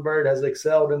where Humminbird has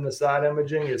excelled in the side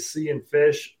imaging, is seeing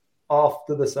fish off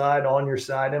to the side on your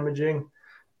side imaging.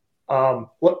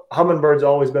 Humminbird's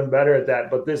always been better at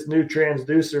that, but this new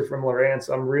transducer from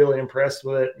Lowrance, I'm really impressed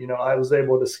with it. You know, I was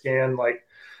able to scan like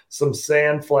some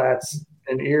sand flats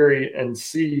in Erie and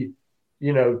see,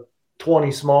 20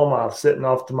 smallmouth sitting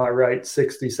off to my right,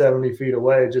 60, 70 feet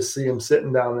away, just see them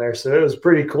sitting down there. So it was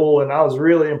pretty cool. And I was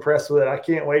really impressed with it. I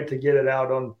can't wait to get it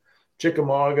out on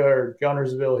Chickamauga or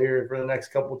Gunnersville here for the next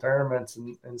couple tournaments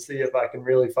and see if I can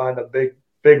really find a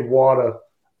big wad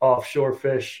offshore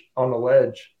fish on the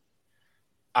ledge.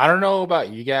 I don't know about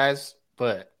you guys,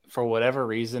 but for whatever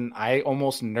reason, I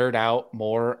almost nerd out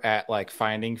more at like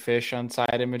finding fish on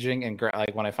side imaging and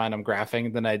like when I find them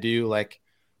graphing than I do like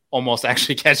almost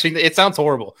actually catching it sounds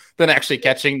horrible than actually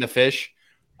catching the fish.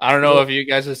 I don't know if you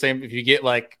guys are the same. If you get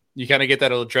like, you kind of get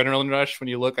that adrenaline rush when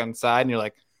you look on side and you're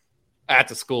like, at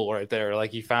the school right there.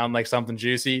 Like you found like something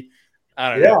juicy. I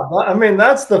don't know. Yeah. I mean,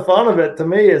 that's the fun of it to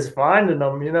me, is finding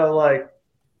them, like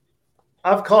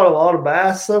I've caught a lot of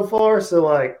bass so far. So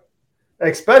like,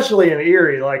 especially in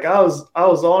Erie, like I was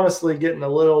honestly getting a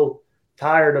little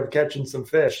tired of catching some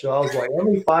fish. So I was like, let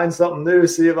me find something new,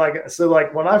 see if I can. So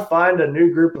like when I find a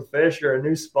new group of fish or a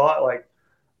new spot, like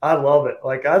I love it.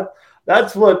 Like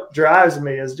that's what drives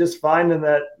me, is just finding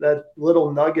that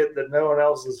little nugget that no one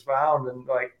else has found. And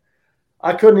like,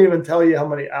 I couldn't even tell you how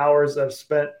many hours I've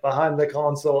spent behind the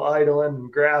console idling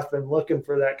and graphing, looking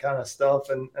for that kind of stuff.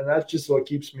 And that's just what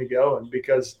keeps me going,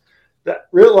 because that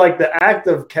really, like, the act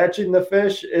of catching the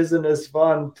fish isn't as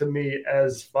fun to me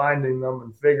as finding them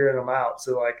and figuring them out.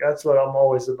 So like, that's what I'm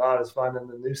always about, is finding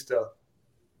the new stuff.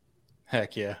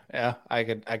 Heck yeah. Yeah. I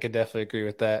could definitely agree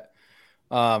with that.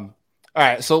 All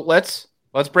right. So let's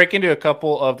break into a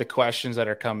couple of the questions that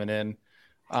are coming in.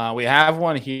 We have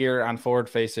one here on forward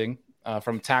facing.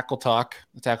 From Tackle Talk,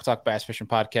 the Tackle Talk Bass Fishing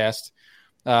Podcast,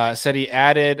 said he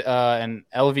added an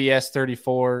LVS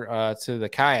 34 to the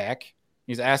kayak.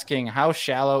 He's asking, how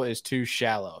shallow is too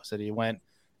shallow? Said he went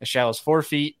as shallow as 4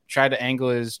 feet, tried to angle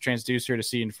his transducer to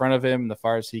see in front of him. The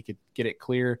farthest he could get it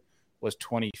clear was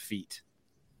 20 feet.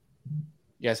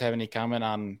 You guys have any comment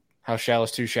on how shallow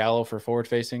is too shallow for forward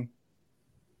facing?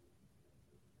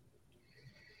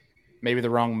 Maybe the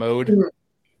wrong mode.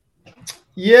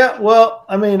 Yeah, well,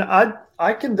 I mean,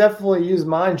 I can definitely use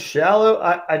mine shallow.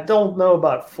 I don't know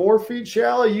about 4 feet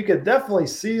shallow. You could definitely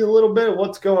see a little bit of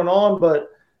what's going on, but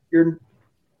you're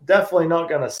definitely not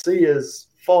going to see as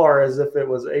far as if it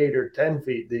was 8 or 10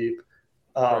 feet deep.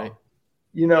 Right.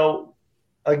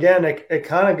 Again, it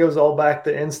kind of goes all back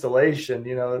to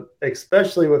installation,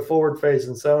 especially with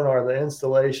forward-facing sonar. The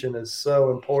installation is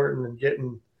so important, and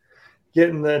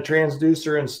getting the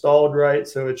transducer installed right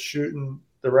so it's shooting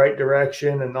the right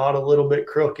direction and not a little bit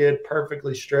crooked,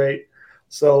 perfectly straight.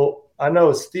 So I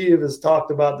know Steve has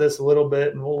talked about this a little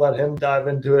bit, and we'll let him dive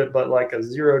into it, but like a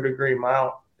 0-degree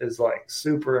mount is like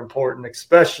super important,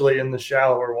 especially in the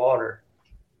shallower water.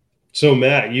 So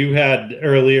Matt, you had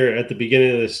earlier at the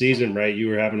beginning of the season, right? You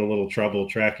were having a little trouble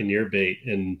tracking your bait,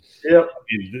 and Yep.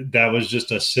 that was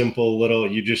just a simple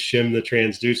little. You just shimmed the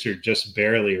transducer just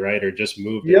barely, right, or just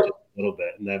moved it Yep. just a little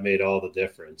bit, and that made all the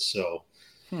difference. So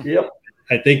Yep.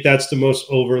 I think that's the most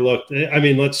overlooked. I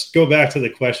mean, let's go back to the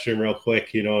question real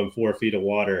quick. In 4 feet of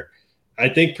water, I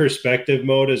think perspective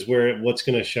mode is what's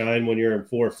going to shine when you're in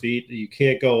 4 feet. You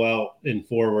can't go out in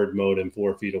forward mode in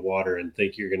 4 feet of water and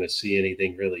think you're going to see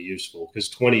anything really useful, because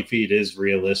 20 feet is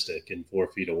realistic in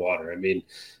 4 feet of water. I mean,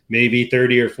 maybe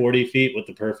 30 or 40 feet with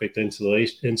the perfect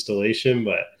installation,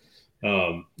 but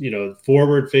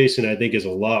forward facing, I think, is a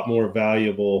lot more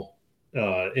valuable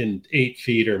in 8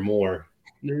 feet or more,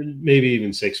 maybe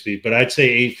even 6 feet, but I'd say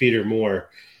 8 feet or more,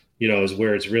 is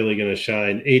where it's really going to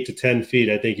shine. 8 to 10 feet,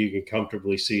 I think you can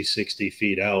comfortably see 60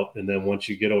 feet out. And then once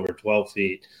you get over 12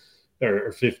 feet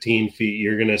or 15 feet,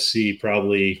 you're going to see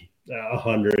probably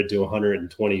 100 to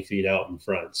 120 feet out in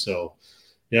front. So,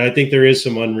 yeah, I think there is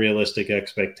some unrealistic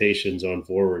expectations on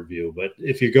forward view. But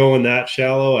if you're going that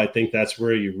shallow, I think that's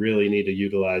where you really need to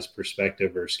utilize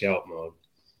perspective or scout mode.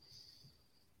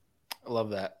 I love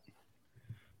that.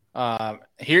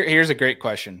 Here's a great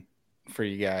question for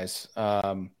you guys.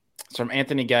 It's from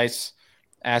Anthony Geis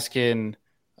asking,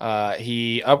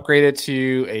 he upgraded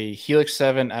to a Helix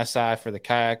 7 SI for the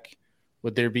kayak.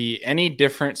 Would there be any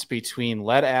difference between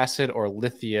lead acid or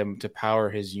lithium to power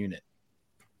his unit?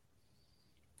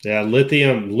 Yeah,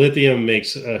 lithium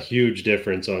makes a huge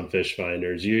difference on fish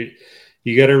finders. You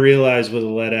got to realize with a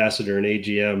lead acid or an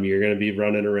AGM, you're going to be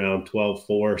running around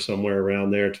 12.4, somewhere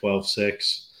around there,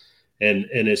 12.6. And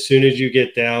as soon as you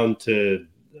get down to,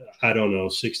 I don't know,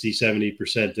 60,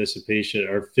 70% dissipation,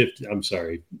 or 50, I'm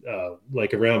sorry,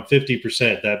 like around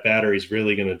 50%, that battery's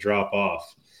really going to drop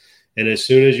off. And as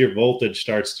soon as your voltage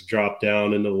starts to drop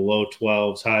down into the low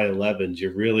 12s, high 11s,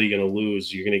 you're really going to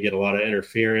lose. You're going to get a lot of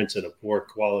interference and a poor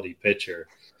quality picture.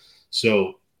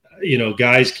 So,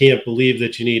 guys can't believe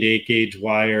that you need 8-gauge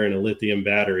wire and a lithium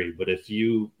battery. But if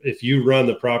you run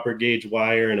the proper gauge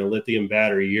wire and a lithium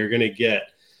battery, you're going to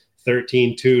get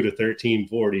 13.2 to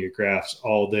 13.40 graphs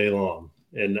all day long.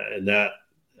 And that,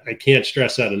 I can't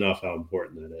stress that enough, how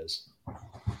important that is.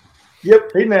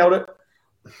 Yep, he nailed it.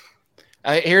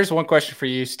 Here's one question for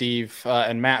you, Steve,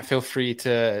 and Matt. Feel free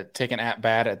to take an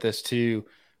at-bat at this too.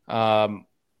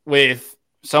 With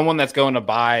someone that's going to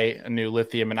buy a new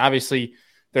lithium, and obviously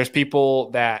there's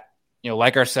people that,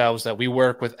 like ourselves, that we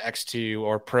work with X2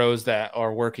 or pros that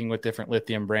are working with different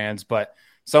lithium brands, but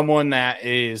someone that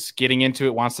is getting into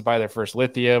it, wants to buy their first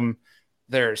lithium.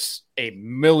 There's a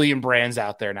million brands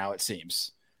out there now, it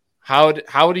seems. How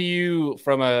do you,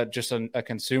 from a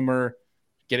consumer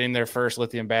getting their first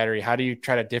lithium battery, how do you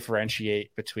try to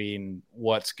differentiate between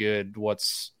what's good,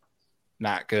 what's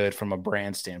not good from a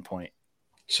brand standpoint?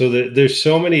 So there's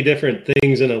so many different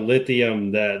things in a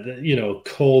lithium that,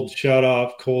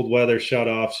 cold weather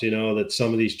shutoffs, that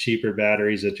some of these cheaper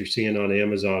batteries that you're seeing on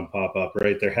Amazon pop up,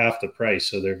 right? They're half the price,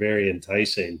 so they're very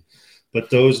enticing. But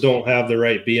those don't have the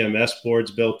right BMS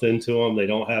boards built into them. They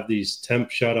don't have these temp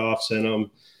shutoffs in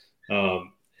them.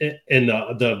 And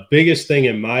the biggest thing,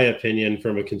 in my opinion,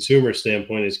 from a consumer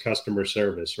standpoint, is customer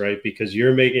service, right? Because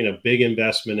you're making a big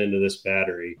investment into this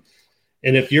battery.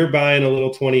 And if you're buying a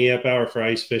little 20 amp hour for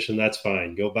ice fishing, that's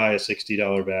fine. Go buy a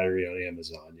 $60 battery on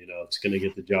Amazon. It's going to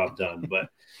get the job done. But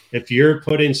if you're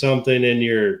putting something in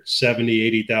your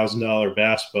 $70,000, $80,000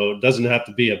 bass boat, it doesn't have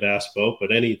to be a bass boat,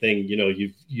 but anything,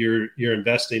 you're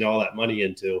investing all that money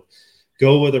into,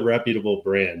 go with a reputable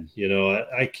brand.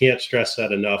 I can't stress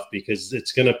that enough, because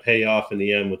it's going to pay off in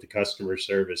the end with the customer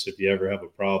service. If you ever have a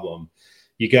problem,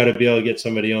 you got to be able to get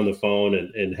somebody on the phone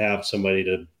and have somebody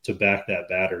to back that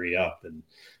battery up. And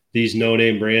these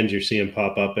no-name brands you're seeing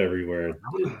pop up everywhere,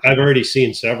 I've already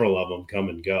seen several of them come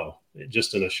and go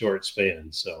just in a short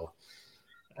span. So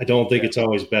I don't think it's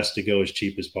always best to go as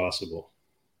cheap as possible.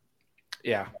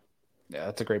 Yeah,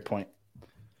 that's a great point.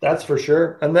 That's for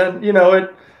sure. And then,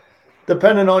 it,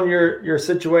 depending on your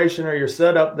situation or your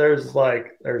setup,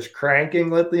 there's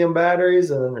cranking lithium batteries,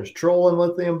 and then there's trolling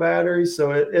lithium batteries.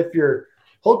 So if you're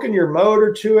hooking your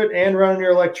motor to it and running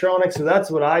your electronics, so that's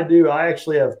what I do. I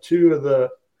actually have two of the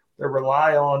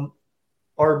Rely on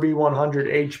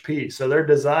RB100 HP. So they're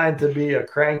designed to be a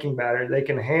cranking battery. They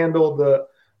can handle the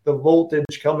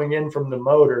voltage coming in from the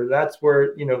motor. That's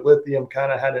where, lithium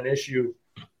kind of had an issue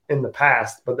in the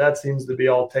past, but that seems to be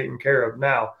all taken care of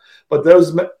now. But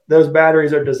those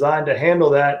batteries are designed to handle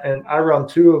that, and I run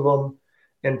two of them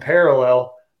in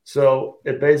parallel, so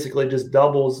it basically just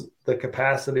doubles the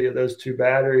capacity of those two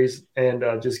batteries and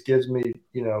just gives me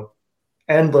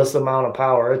endless amount of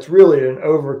power. It's really an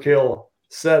overkill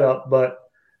setup, but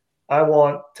I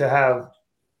want to have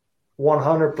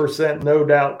 100% no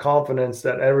doubt confidence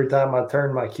that every time I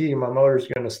turn my key, my motor's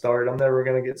going to start. I'm never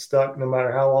going to get stuck no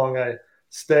matter how long I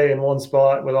stay in one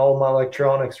spot with all my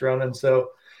electronics running. So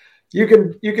you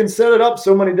can set it up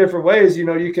so many different ways.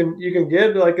 You can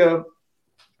get like a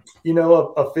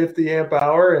 50 amp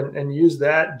hour and use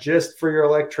that just for your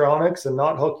electronics and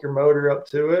not hook your motor up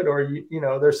to it. Or,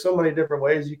 there's so many different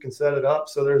ways you can set it up.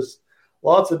 So there's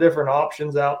lots of different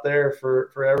options out there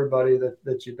for everybody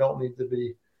that you don't need to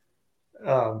be,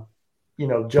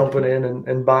 jumping in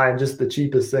and buying just the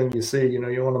cheapest thing you see.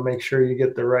 You want to make sure you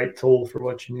get the right tool for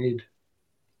what you need.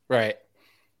 Right.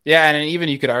 Yeah. And even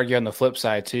you could argue on the flip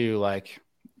side too, like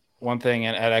one thing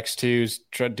at X2's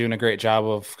doing a great job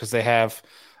of, because they have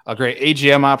a great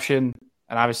AGM option.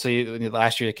 And obviously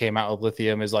last year it came out with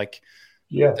lithium is like,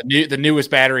 the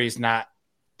newest battery is not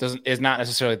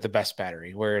necessarily the best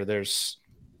battery, where there's,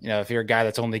 if you're a guy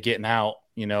that's only getting out,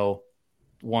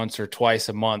 once or twice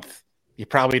a month, you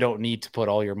probably don't need to put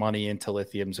all your money into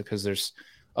lithiums because there's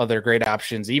other great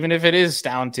options, even if it is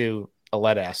down to a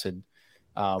lead acid.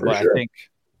 But sure. I think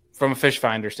from a fish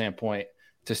finder standpoint,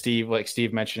 to Steve, like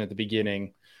Steve mentioned at the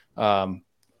beginning,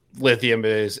 lithium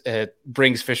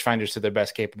brings fish finders to their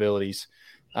best capabilities.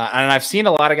 And I've seen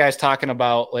a lot of guys talking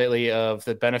about lately of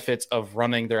the benefits of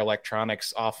running their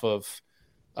electronics off of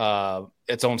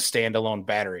its own standalone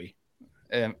battery.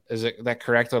 Is that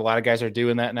correct? A lot of guys are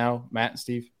doing that now, Matt and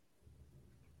Steve?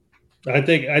 I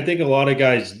think a lot of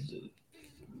guys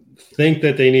think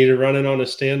that they need to run it on a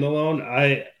standalone.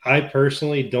 I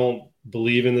personally don't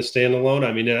believe in the standalone.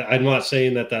 I mean, I'm not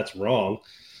saying that that's wrong.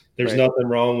 There's nothing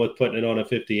wrong with putting it on a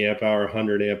 50 amp hour,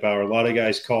 100 amp hour. A lot of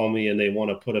guys call me and they want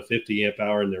to put a 50 amp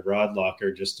hour in their rod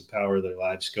locker just to power their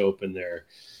live scope and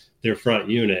their front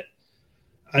unit.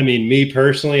 I mean, me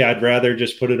personally, I'd rather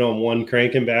just put it on one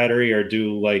cranking battery or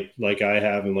do like I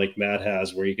have and like Matt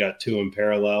has, where you got two in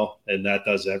parallel and that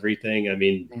does everything. I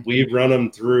mean, we run them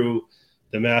through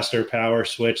the master power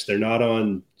switch. They're not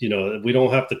on, we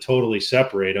don't have to totally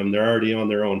separate them. They're already on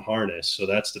their own harness. So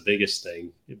that's the biggest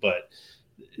thing. But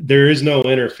there is no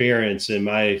interference in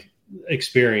my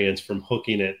experience from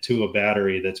hooking it to a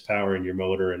battery that's powering your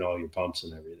motor and all your pumps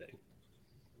and everything.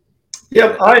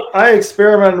 Yep, I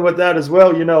experimented with that as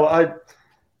well.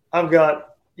 I've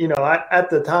got, at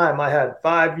the time I had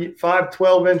five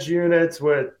 12-inch units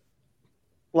with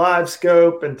live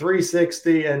scope and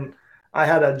 360, and I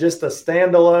had just a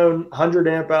standalone 100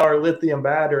 amp hour lithium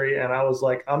battery. And I was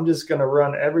like, I'm just going to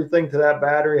run everything to that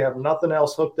battery, have nothing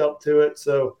else hooked up to it.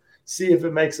 So see if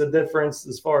it makes a difference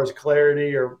as far as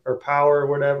clarity or power or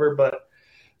whatever. But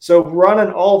so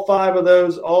running all 5 of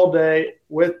those all day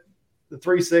with the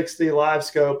 360 live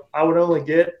scope, I would only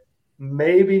get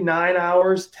maybe 9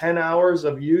 hours, 10 hours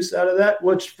of use out of that,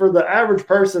 which for the average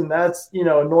person, that's, a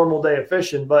normal day of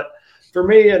fishing. But for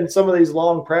me, and some of these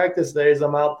long practice days,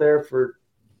 I'm out there for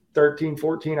 13,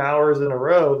 14 hours in a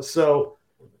row. So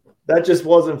that just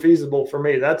wasn't feasible for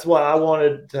me. That's why I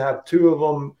wanted to have 2 of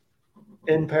them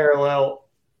in parallel,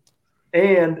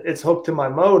 and it's hooked to my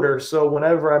motor. So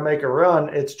whenever I make a run,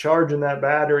 it's charging that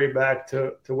battery back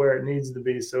to where it needs to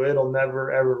be. So it'll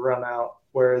never, ever run out.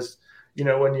 Whereas,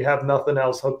 when you have nothing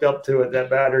else hooked up to it, that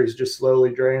battery's just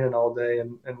slowly draining all day.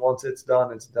 And once it's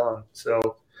done, it's done.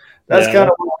 So that's kind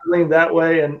of why I lean that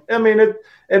way. And I mean,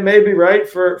 it may be right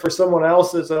for someone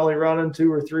else that's only running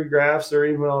 2 or 3 graphs or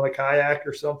even on a kayak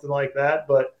or something like that.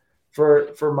 But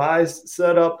for my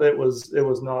setup, it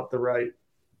was not the right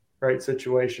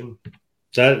situation.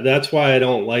 That's why I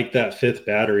don't like that 5th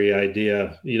battery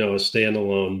idea, a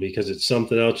standalone, because it's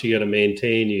something else you got to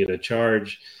maintain. You got to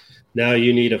charge. Now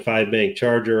you need a 5-bank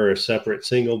charger or a separate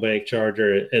single bank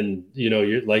charger. And,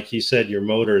 you're, like he said, your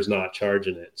motor is not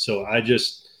charging it. So I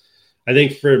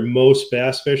think for most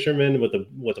bass fishermen with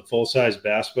a full-size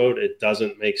bass boat, it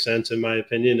doesn't make sense, in my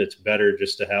opinion. It's better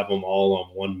just to have them all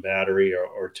on one battery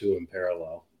or 2 in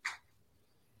parallel.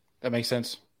 That makes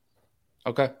sense.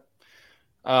 Okay.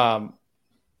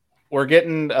 We're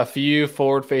getting a few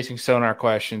forward-facing sonar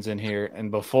questions in here. And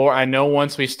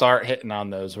once we start hitting on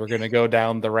those, we're going to go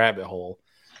down the rabbit hole.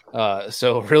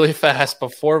 So really fast,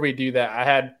 before we do that, I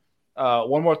had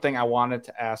one more thing I wanted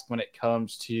to ask when it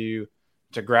comes to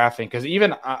graphing, because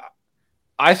even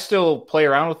I still play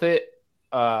around with it.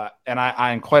 And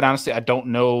I'm quite honestly, I don't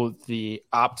know the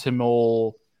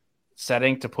optimal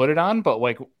setting to put it on, but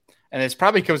and this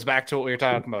probably comes back to what we were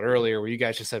talking about earlier, where you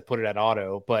guys just said put it at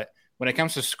auto. But when it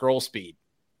comes to scroll speed,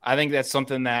 I think that's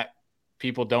something that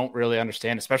people don't really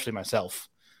understand, especially myself,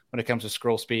 when it comes to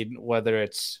scroll speed, whether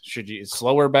is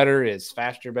slower better, is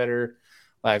faster better?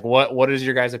 Like what is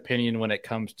your guys' opinion when it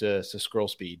comes to scroll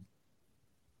speed?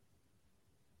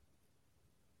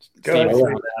 Go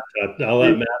ahead. I'll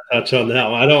let Matt touch on that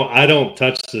one. I don't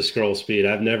touch the scroll speed.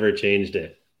 I've never changed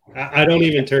it. I don't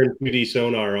even turn 2D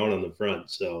sonar on the front.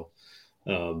 So,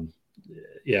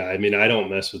 yeah, I mean, I don't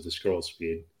mess with the scroll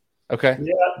speed. Okay.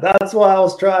 Yeah, that's why I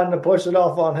was trying to push it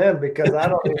off on him, because I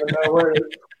don't even know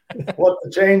what to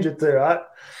change it to.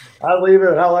 I leave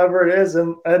it however it is,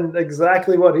 and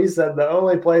exactly what he said. The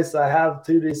only place I have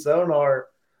 2D sonar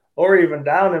or even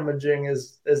down imaging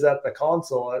is at the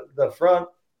console. At the front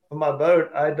of my boat,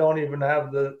 I don't even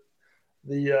have the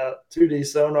 2D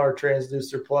sonar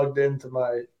transducer plugged into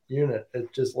my unit.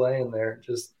 It's just laying there,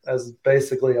 just as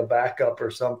basically a backup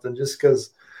or something, just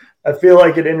because I feel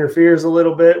like it interferes a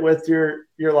little bit with your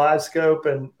live scope,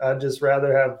 and I'd just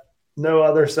rather have no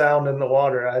other sound in the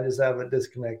water. I just have it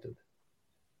disconnected.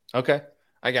 Okay,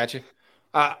 I got you.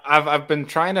 I've been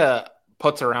trying to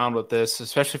putz around with this,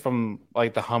 especially from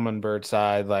like the Humminbird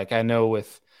side. Like I know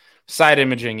with side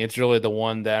imaging, it's really the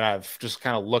one that I've just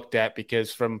kind of looked at,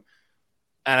 because and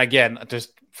again,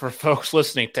 just for folks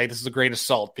listening, take this as a grain of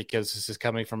salt, because this is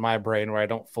coming from my brain where I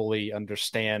don't fully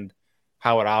understand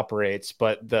how it operates.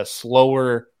 But the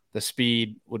slower the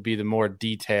speed would be the more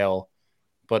detail,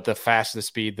 but the faster the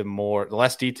speed, the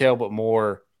less detail, but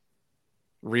more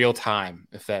real time,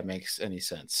 if that makes any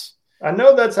sense. I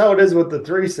know that's how it is with the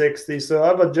 360. So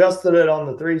I've adjusted it on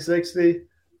the 360,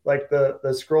 like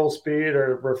the scroll speed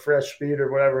or refresh speed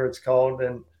or whatever it's called.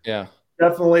 And yeah,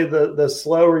 definitely the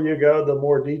slower you go, the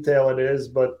more detail it is,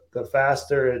 but the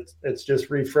faster it's just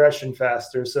refreshing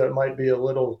faster. So it might be a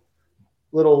little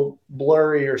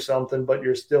blurry or something, but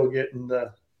you're still getting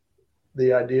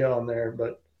the idea on there.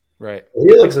 But right.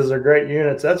 Helixes are great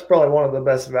units. That's probably one of the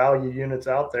best value units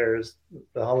out there is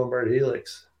the Humminbird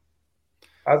Helix.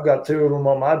 I've got 2 of them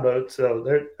on my boat, so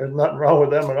there's nothing wrong with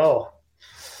them at all.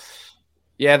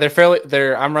 Yeah,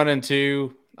 I'm running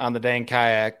 2 on the dang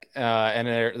kayak, and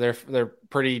they're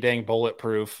pretty dang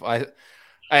bulletproof.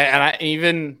 I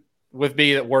even with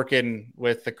me working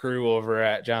with the crew over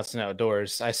at Johnson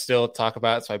Outdoors, I still talk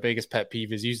about it's my biggest pet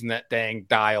peeve is using that dang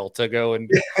dial to go and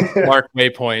mark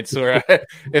waypoints. Or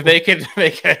if they could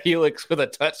make a Helix with a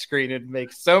touchscreen, it'd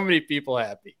make so many people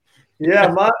happy.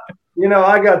 Yeah,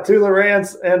 I got 2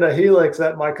 Lowrance and a Helix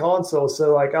at my console,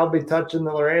 so like I'll be touching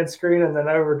the Lowrance screen and then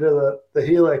over to the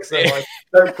Helix and like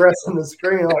start pressing the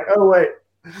screen. Like, oh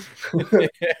wait,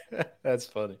 that's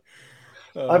funny.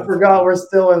 I forgot we're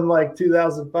still in like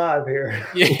 2005 here.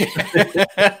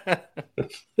 Yeah.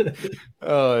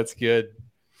 Oh, that's good.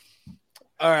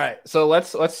 All right, so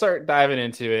let's start diving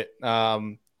into it.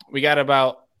 We got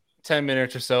about 10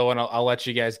 minutes or so, and I'll let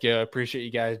you guys go. I appreciate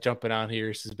you guys jumping on here.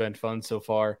 This has been fun so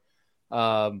far.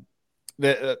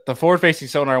 The forward-facing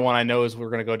sonar one I know is we're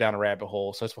going to go down a rabbit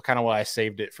hole, so that's kind of why I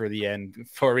saved it for the end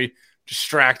before we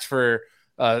distract for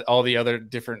all the other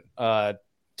different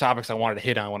topics I wanted to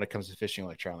hit on when it comes to fishing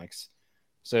electronics.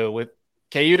 So with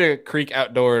Cayuga Creek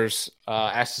Outdoors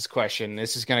asked this question.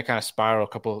 This is going to kind of spiral a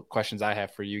couple of questions I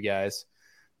have for you guys.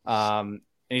 And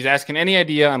he's asking any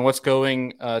idea on what's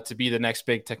going to be the next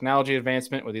big technology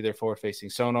advancement with either forward-facing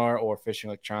sonar or fishing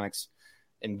electronics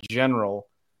in general.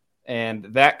 And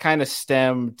that kind of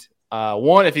stemmed,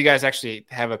 one, if you guys actually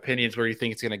have opinions where you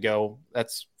think it's going to go,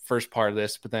 that's first part of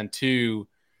this. But then 2,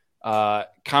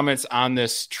 comments on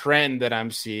this trend that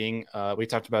I'm seeing. We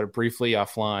talked about it briefly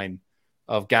offline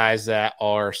of guys that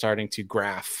are starting to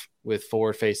graph with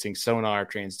forward-facing sonar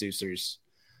transducers.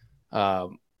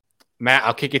 Matt,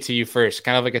 I'll kick it to you first.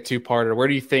 Kind of like a 2-parter. Where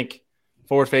do you think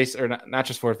forward-facing, or not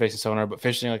just forward-facing sonar, but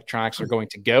fishing electronics are going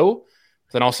to go?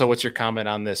 Then also, what's your comment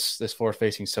on this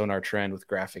forward-facing sonar trend with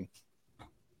graphing?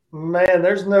 Man,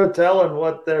 there's no telling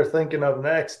what they're thinking of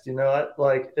next.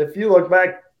 Like if you look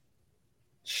back,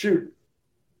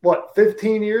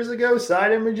 15 years ago,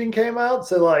 side imaging came out.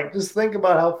 So like, just think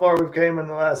about how far we've came in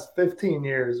the last 15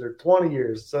 years or 20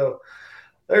 years. So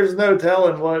there's no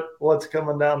telling what's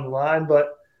coming down the line.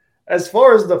 But as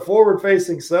far as the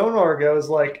forward-facing sonar goes,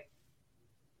 like,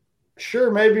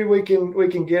 sure, maybe we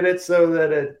can get it so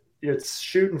that it's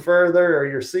shooting further or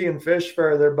you're seeing fish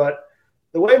further. But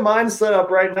the way mine's set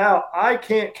up right now, I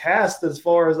can't cast as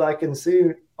far as I can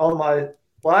see on my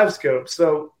live scope.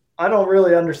 So I don't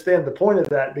really understand the point of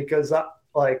that, because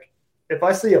if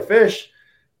I see a fish,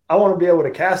 I want to be able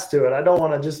to cast to it. I don't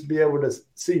want to just be able to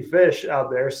see fish out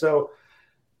there. So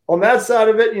on that side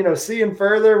of it, seeing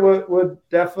further would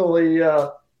definitely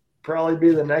probably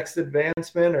be the next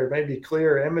advancement, or maybe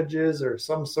clear images or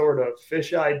some sort of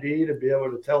fish ID to be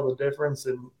able to tell the difference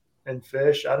in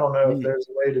fish. I don't know if there's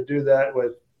a way to do that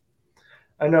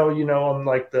I know, on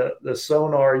like the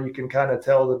sonar, you can kind of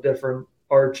tell the different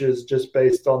arches just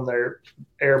based on their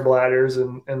air bladders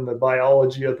and the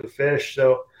biology of the fish.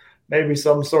 So maybe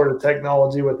some sort of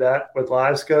technology with that, with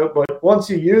live scope. But once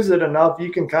you use it enough,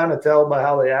 you can kind of tell by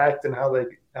how they act and how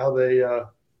they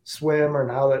swim,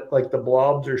 and how that, like, the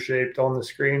blobs are shaped on the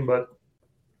screen. But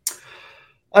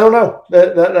I don't know.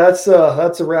 That's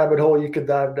a rabbit hole you could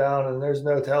dive down, and there's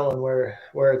no telling where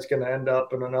it's going to end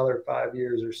up in another 5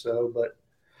 years or so. But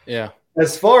yeah,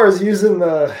 as far as using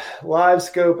the live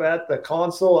scope at the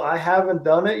console, I haven't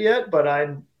done it yet, but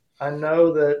I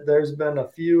know that there's been a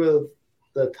few of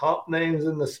the top names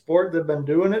in the sport that have been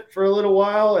doing it for a little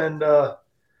while, and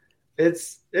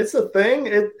it's a thing.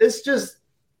 It's just,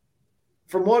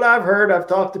 from what I've heard, I've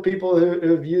talked to people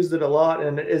who've used it a lot,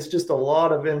 and it's just a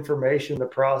lot of information to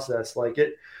process. Like,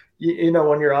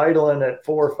 when you're idling at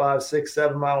 4, 5, 6,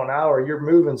 7 mile an hour, you're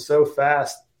moving so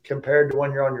fast compared to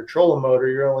when you're on your trolling motor,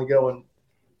 you're only going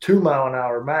 2 mile an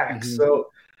hour max. Mm-hmm. So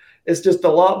it's just a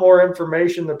lot more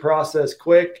information to process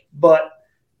quick, but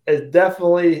it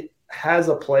definitely has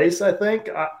a place. I think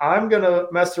I'm going to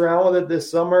mess around with it this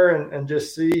summer and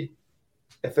just see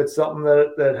if it's something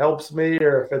that helps me,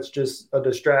 or if it's just a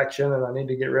distraction and I need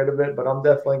to get rid of it. But I'm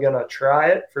definitely going to try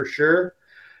it for sure.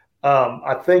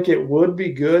 I think it would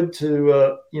be good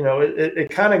to, it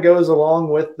kind of goes along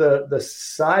with the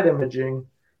side imaging,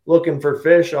 looking for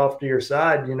fish off to your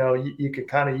side. You could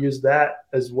kind of use that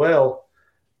as well.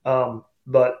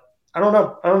 But I don't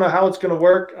know. I don't know how it's going to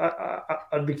work.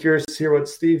 I'd be curious to hear what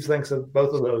Steve thinks of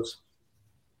both of those.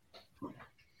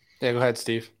 Yeah, go ahead,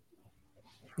 Steve.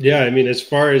 Yeah, I mean, as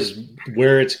far as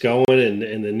where it's going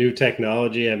and the new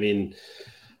technology, I mean,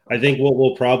 I think what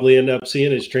we'll probably end up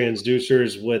seeing is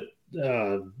transducers with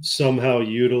somehow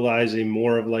utilizing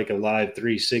more of like a live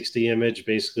 360 image,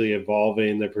 basically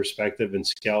evolving the perspective in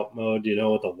scout mode,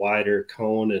 with a wider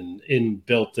cone and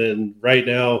built in. Right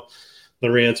now,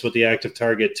 Lowrance with the Active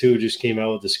Target 2 just came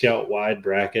out with the Scout wide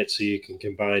bracket, so you can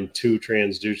combine 2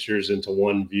 transducers into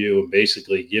one view,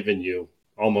 basically giving you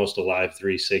almost a live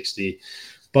 360.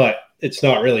 But it's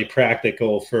not really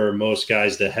practical for most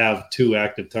guys to have 2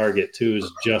 Active Target 2s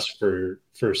just for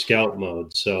Scout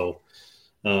mode. So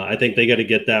I think they got to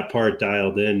get that part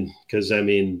dialed in, because, I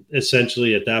mean,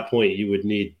 essentially at that point you would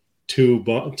need two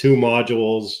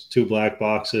modules, 2 black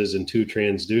boxes, and 2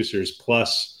 transducers,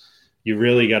 plus you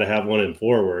really got to have one in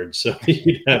forward. So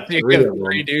you'd have 3 of them.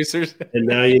 Transducers. And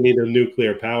now you need a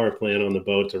nuclear power plant on the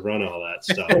boat to run all that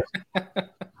stuff.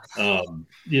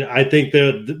 I think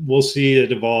that we'll see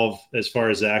it evolve as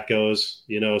far as that goes,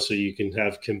 so you can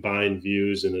have combined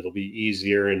views and it'll be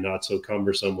easier and not so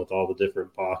cumbersome with all the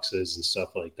different boxes and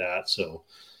stuff like that. So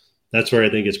that's where I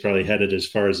think it's probably headed as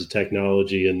far as the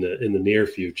technology in the near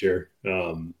future.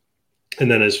 And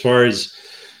then as far as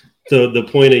the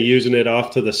point of using it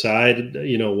off to the side,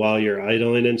 while you're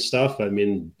idling and stuff, I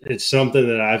mean, it's something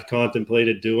that I've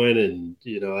contemplated doing, and,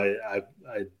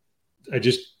 I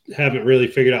just haven't really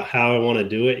figured out how I want to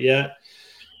do it yet.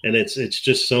 And it's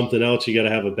just something else you got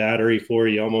to have a battery for.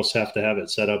 You almost have to have it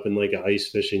set up in like an ice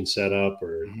fishing setup,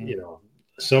 or,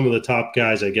 some of the top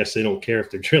guys, I guess they don't care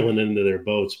if they're drilling into their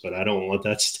boats, but I don't want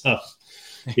that stuff,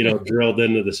 drilled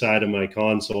into the side of my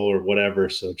console or whatever.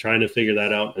 So trying to figure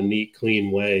that out in a neat,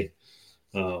 clean way.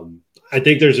 I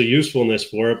think there's a usefulness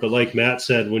for it, but like Matt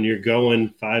said, when you're going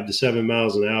 5 to 7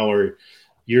 miles an hour,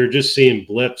 you're just seeing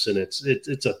blips, and it's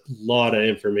a lot of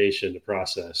information to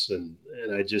process. And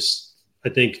I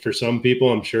think for some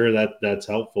people, I'm sure that's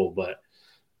helpful, but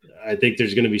I think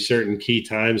there's going to be certain key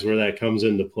times where that comes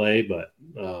into play. But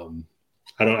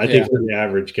I think for the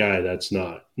average guy, that's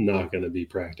not going to be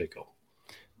practical.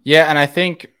 Yeah. And I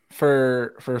think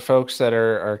for folks that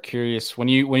are curious, when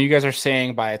you guys are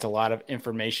saying by it's a lot of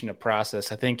information to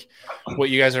process, I think what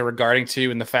you guys are regarding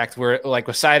to, and the fact where, like,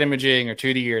 with side imaging or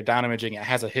 2D or down imaging, it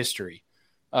has a history,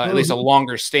 at least a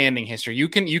longer standing history. You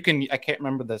can I can't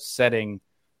remember the setting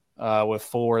with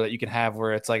 4 that you can have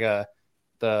where it's like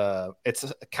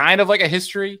it's kind of like a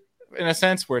history in a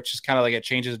sense, where it's just kind of like it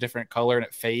changes a different color and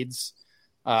it fades.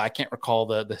 I can't recall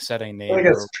the setting name. I think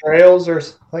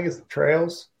it's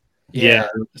trails. Yeah.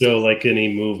 So like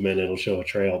any movement, it'll show a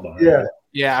trail behind. Yeah.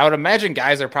 Yeah. I would imagine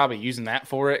guys are probably using that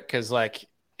for it. 'Cause, like,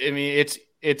 I mean,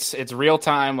 it's real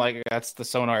time. Like, that's the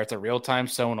sonar. It's a real time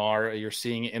sonar. You're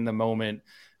seeing it in the moment.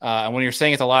 And when you're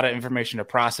saying it's a lot of information to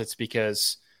process,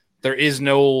 because there is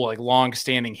no like long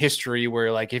standing history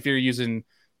where, like, if you're using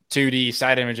 2D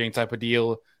side imaging type of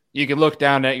deal, you can look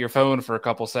down at your phone for a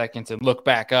couple seconds and look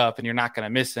back up, and you're not going to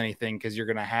miss anything because you're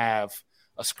going to have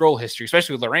a scroll history,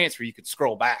 especially with Lowrance, where you could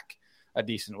scroll back a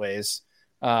decent ways.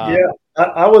 I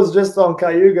was just on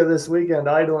Cayuga this weekend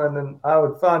idling, and I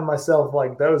would find myself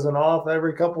like dozing off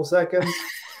every couple seconds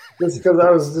just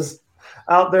because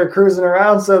out there cruising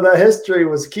around. So the history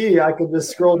was key. I could just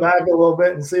scroll back a little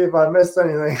bit and see if I missed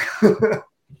anything.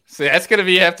 So that's going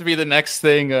to have to be the next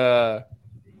thing.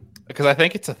 Because I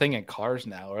think it's a thing in cars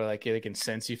now, or like they can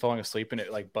sense you falling asleep and it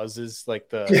like buzzes like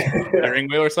the steering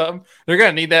wheel or something. They're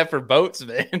gonna need that for boats,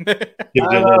 man.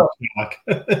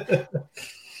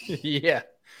 Yeah.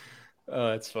 Oh,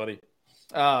 that's funny.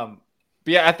 But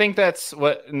yeah, I think that's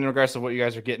what, in regards to what you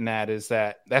guys are getting at, is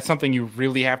that's something you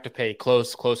really have to pay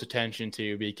close attention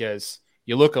to, because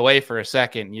you look away for a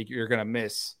second, you're gonna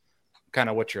miss kind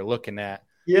of what you're looking at.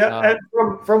 Yeah,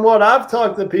 and from what I've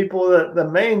talked to people, that the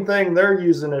main thing they're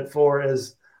using it for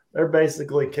is they're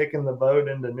basically kicking the boat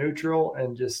into neutral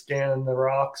and just scanning the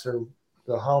rocks or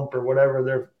the hump or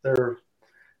whatever they're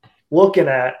looking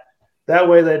at. That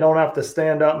way they don't have to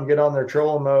stand up and get on their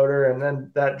trolling motor, and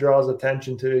then that draws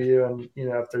attention to you. And,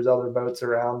 if there's other boats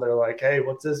around, they're like, hey,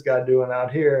 what's this guy doing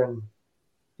out here? And,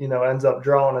 ends up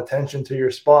drawing attention to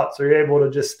your spot. So you're able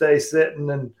to just stay sitting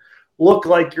and look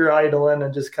like you're idling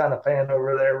and just kind of pan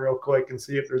over there real quick and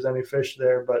see if there's any fish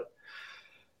there. But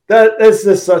it's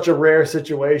just such a rare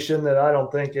situation that I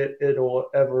don't think it'll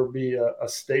ever be a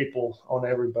staple on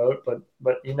every boat.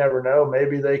 But you never know.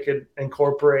 Maybe they could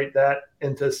incorporate that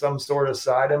into some sort of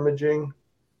side imaging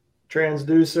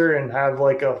transducer and have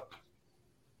like a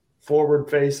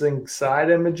forward-facing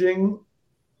side imaging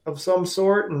of some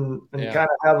sort and kind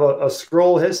of have a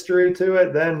scroll history to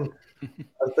it. Then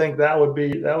I think that would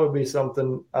be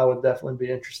something I would definitely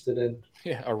be interested in.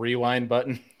 Yeah, a rewind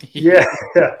button. yeah,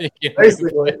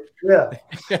 basically, yeah.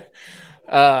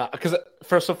 Because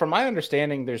from my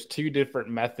understanding, there's two different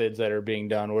methods that are being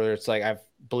done. Whether it's like, I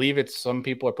believe it's some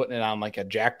people are putting it on like a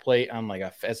jack plate on like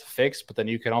as a fix, but then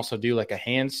you can also do like a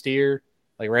hand steer,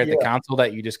 like right at the console,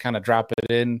 that you just kind of drop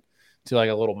it in to like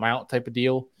a little mount type of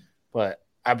deal. But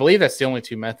I believe that's the only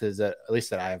two methods that, at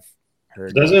least that I've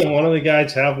heard. Doesn't one of the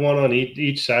guys have one on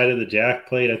each side of the jack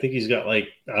plate? I think he's got like,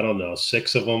 I don't know,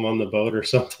 6 of them on the boat or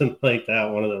something like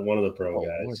that. One of the pro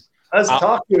guys. That's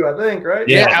talk to, I think, right?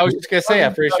 Yeah, I was just gonna say,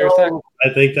 I'm pretty sure.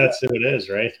 I think that's who it is,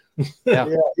 right? Yeah,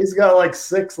 he's got like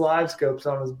 6 live scopes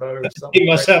on his boat or something. He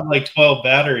must have like 12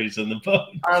 batteries in the boat.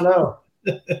 I know.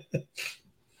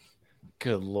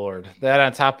 Good Lord, that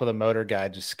on top of the motor guy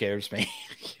just scares me.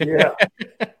 Yeah.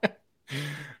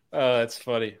 Oh, that's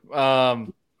funny.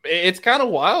 It's kind of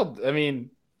wild. I mean,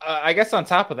 I guess on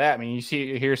top of that, I mean,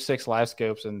 you hear 6 live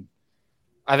scopes, and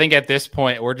I think at this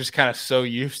point we're just kind of so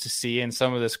used to seeing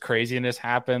some of this craziness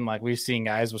happen. Like, we've seen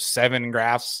guys with 7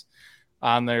 graphs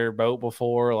on their boat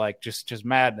before, like just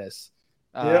madness.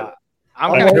 Yeah,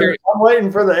 I'm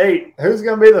waiting for the 8. Who's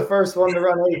going to be the first one to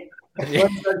run 8?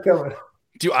 When's that coming?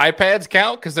 Do iPads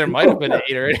count? Because there might have been 8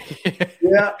 already.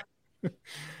 Yeah.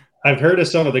 I've heard of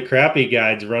some of the crappie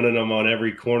guides running them on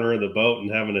every corner of the boat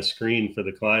and having a screen for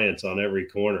the clients on every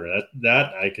corner.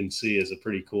 That I can see is a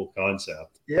pretty cool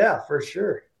concept. Yeah, for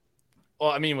sure. Well,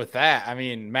 I mean, with that,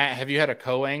 Matt, have you had a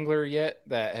co-angler yet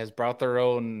that has brought their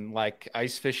own like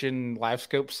ice fishing live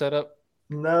scope setup?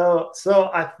 No. So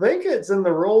I think it's in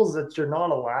the rules that you're not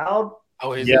allowed.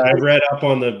 Oh, yeah, I read up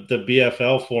on the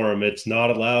BFL forum. It's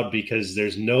not allowed because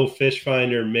there's no fish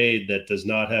finder made that does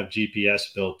not have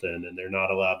GPS built in, and they're not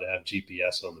allowed to have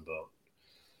GPS on the boat.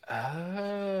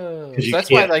 Oh, so that's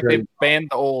why they banned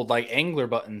the old like angler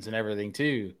buttons and everything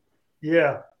too.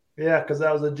 Yeah, because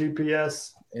that was a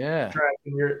GPS.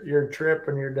 Tracking your trip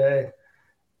and your day.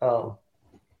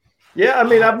 Yeah, I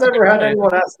mean, I've never had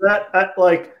anyone ask that.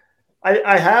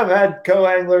 I have had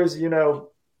co-anglers,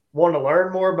 want to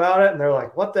learn more about it, and they're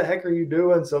like, what the heck are you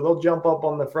doing? So they'll jump up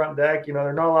on the front deck.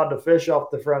 They're not allowed to fish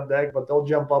off the front deck, but they'll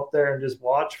jump up there and just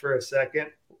watch for a second.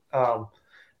 I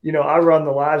run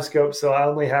the live scope, so I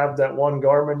only have that one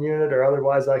Garmin unit, or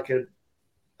otherwise I could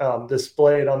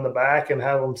display it on the back and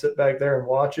have them sit back there and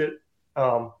watch it.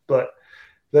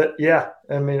 But yeah,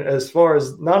 I mean, as far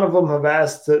as none of them have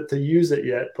asked to use it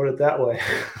yet, put it that way.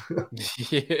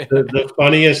 Yeah. The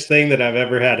funniest thing that I've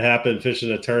ever had happen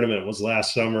fishing a tournament was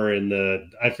last summer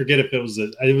I forget if it was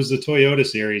the Toyota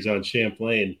series on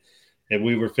Champlain, and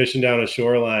we were fishing down a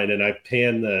shoreline, and I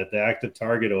panned the active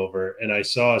target over, and I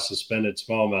saw a suspended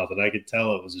smallmouth, and I could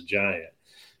tell it was a giant.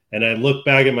 And I looked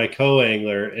back at my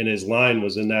co-angler, and his line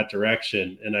was in that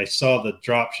direction, and I saw the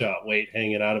drop shot weight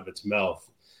hanging out of its mouth.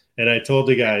 And I told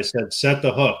the guy, I said, set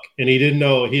the hook. And he didn't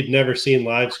know, he'd never seen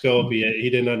live scope. He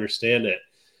didn't understand it.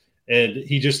 And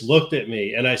he just looked at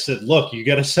me, and I said, look, you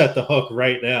got to set the hook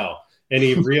right now. And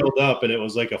he reeled up, and it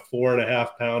was like a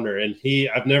 4.5 pounder. And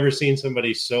I've never seen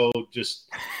somebody so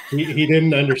he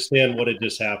didn't understand what had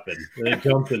just happened. And he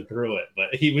jumped and threw it,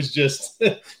 but he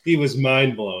was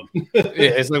mind blown. Yeah,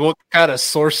 it's like, what kind of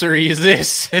sorcery is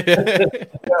this? Yeah.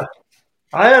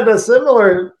 I had a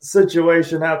similar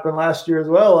situation happen last year as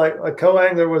well. Like a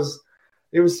co-angler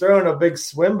he was throwing a big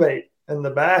swim bait in the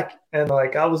back, and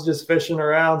like I was just fishing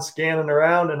around, scanning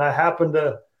around, and I happened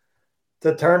to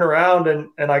turn around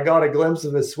and I got a glimpse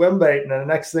of his swim bait. And the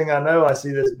next thing I know, I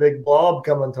see this big blob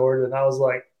coming toward it. And I was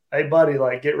like, hey, buddy,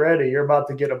 like, get ready. You're about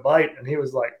to get a bite. And he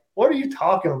was like, what are you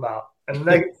talking about? And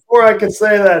then before I could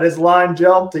say that, his line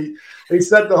jumped. He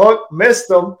set the hook, missed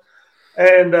him.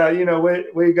 And,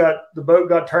 the boat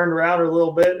got turned around a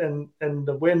little bit and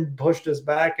the wind pushed us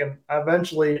back. And I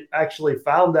eventually actually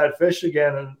found that fish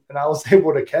again and I was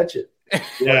able to catch it.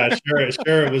 Yeah,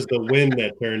 sure. It was the wind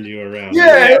that turned you around.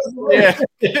 Yeah.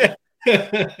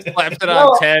 Slaps it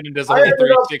on 10 and does a whole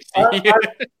 360.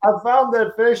 I found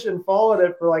that fish and followed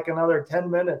it for like another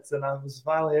 10 minutes, and I was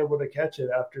finally able to catch it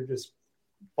after just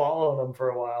following them for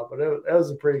a while. But it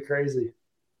was pretty crazy.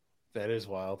 That is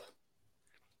wild.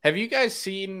 Have you guys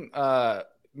seen,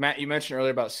 Matt, you mentioned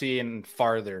earlier about seeing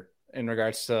farther in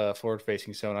regards to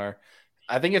forward-facing sonar.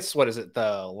 I think it's, what is it, the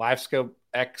LiveScope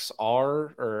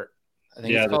XR, or I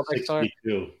think it's called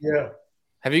XR? Yeah.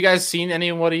 Have you guys seen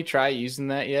anybody try using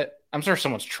that yet? I'm sure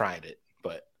someone's tried it,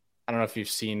 but I don't know if you've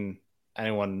seen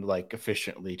anyone like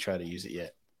efficiently try to use it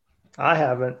yet. I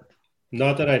haven't.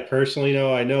 Not that I personally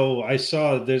know. I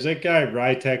saw there's that guy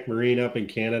Rytech Marine up in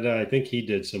Canada. I think he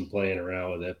did some playing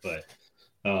around with it, but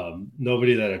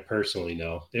nobody that I personally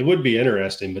know. It would be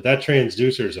interesting, but that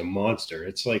transducer is a monster.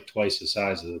 It's like twice the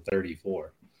size of the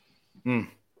 34.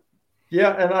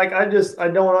 Yeah, and like I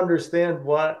don't understand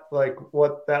what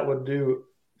that would do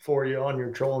for you on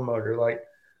your trolling motor. Like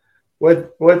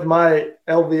with my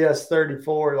LVS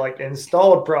 34, like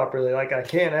installed properly, like I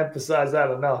can't emphasize that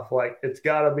enough. Like it's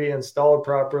got to be installed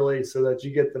properly so that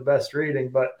you get the best reading.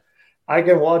 But I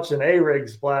can watch an A-rig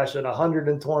splash at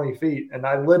 120 feet, and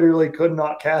I literally could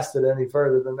not cast it any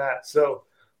further than that. So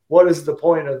what is the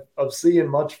point of seeing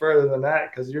much further than that?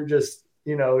 Because you're just,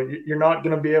 you're not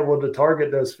going to be able to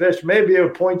target those fish. Maybe it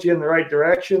would point you in the right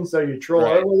direction so you troll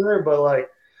over there. But like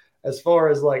as far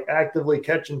as like actively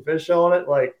catching fish on it,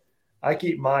 like I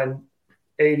keep mine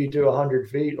 80 to 100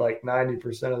 feet like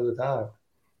 90% of the time.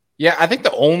 Yeah, I think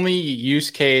the only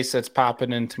use case that's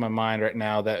popping into my mind right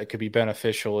now that it could be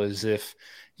beneficial is if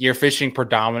you're fishing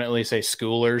predominantly, say,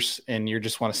 schoolers, and you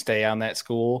just want to stay on that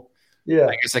school. Yeah.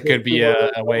 I guess that could be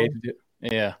a way to do.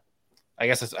 Yeah. I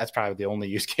guess that's probably the only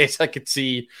use case I could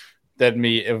see that'd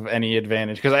be of any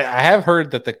advantage. Because I have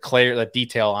heard that the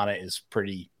detail on it is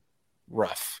pretty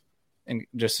rough. And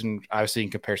obviously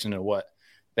in comparison to what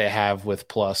they have with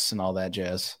Plus and all that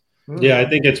jazz. Yeah, I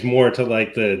think it's more to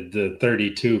like the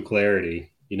 32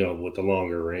 clarity, with the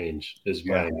longer range is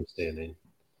my understanding.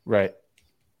 Right.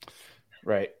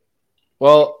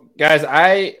 Well, guys,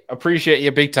 I appreciate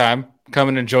you big time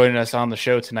coming and joining us on the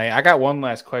show tonight. I got one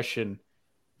last question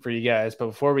for you guys, but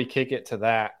before we kick it to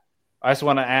that, I just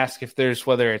want to ask if there's,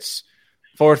 whether it's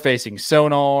forward-facing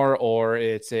sonar or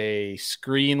it's a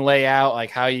screen layout,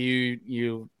 like how you'd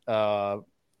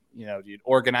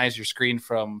organize your screen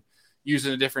from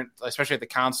using a different, especially at the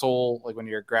console, like when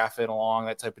you're graphing along,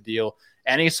 that type of deal.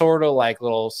 Any sort of like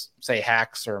little, say,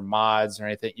 hacks or mods or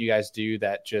anything you guys do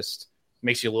that just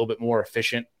makes you a little bit more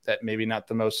efficient that maybe not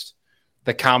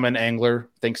the common angler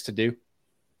thinks to do?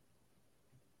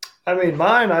 I mean,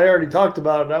 mine, I already talked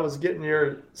about it. That was getting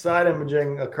your side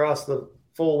imaging across the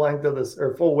full length of this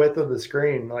or full width of the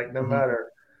screen. Like no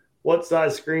matter what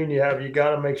size screen you have, you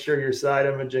got to make sure your side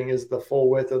imaging is the full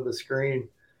width of the screen.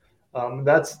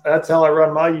 That's how I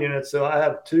run my unit. So I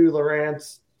have two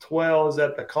Lowrance 12s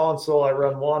at the console. I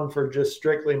run one for just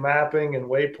strictly mapping and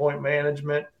waypoint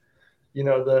management.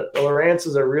 The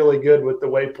Lowrances are really good with the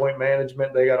waypoint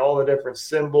management. They got all the different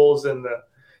symbols and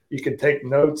you can take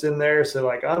notes in there. So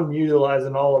like I'm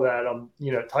utilizing all of that. I'm,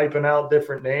 typing out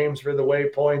different names for the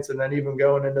waypoints and then even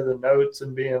going into the notes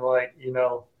and being like,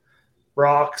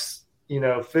 rocks,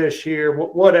 fish here,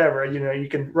 whatever, you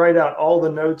can write out all the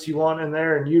notes you want in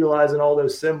there and utilizing all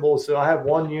those symbols. So I have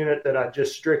one unit that I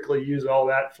just strictly use all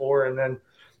that for. And then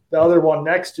the other one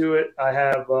next to it, I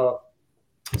have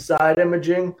side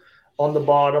imaging on the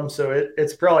bottom. So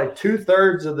it's probably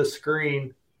 2/3 of the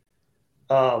screen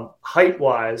height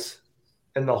wise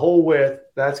and the whole width.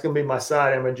 That's going to be my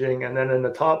side imaging. And then in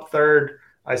the top third,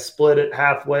 I split it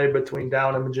halfway between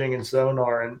down imaging and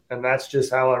sonar. And that's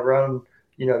just how I run.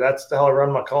 That's how I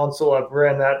run my console. I've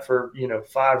ran that for,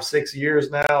 5-6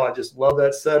 years now. I just love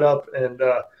that setup. And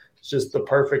it's just the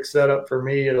perfect setup for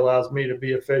me. It allows me to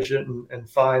be efficient and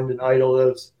find and idle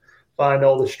those, find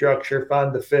all the structure,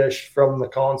 find the fish from the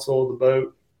console of the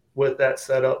boat with that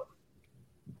setup.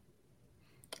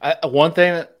 One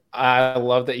thing that I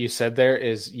love that you said there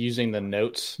is using the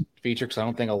notes feature, because I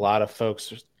don't think a lot of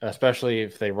folks, especially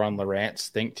if they run Lowrance,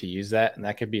 think to use that, and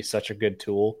that could be such a good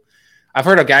tool. I've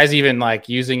heard of guys even like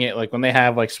using it like when they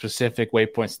have like specific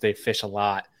waypoints they fish a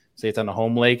lot. Say it's on a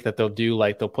home lake, that they'll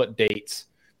put dates,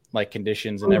 like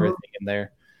conditions and everything in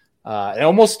there, and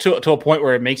almost to a point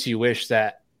where it makes you wish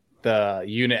that the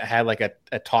unit had like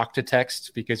a talk to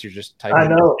text, because you're just typing. I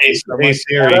know. Hey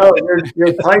Siri. I know.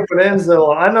 You're typing in.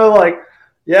 So I know, like,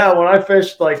 yeah, when I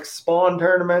fished like spawn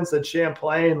tournaments at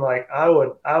Champlain, like I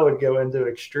would go into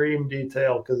extreme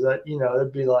detail, because that,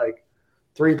 it'd be like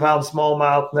 3-pound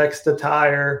smallmouth next to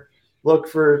tire. Look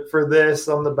for this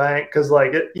on the bank, because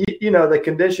like the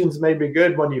conditions may be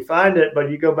good when you find it, but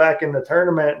you go back in the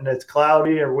tournament and it's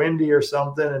cloudy or windy or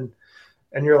something,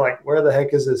 and you're like, where the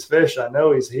heck is this fish? I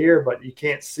know he's here, but you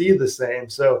can't see the same.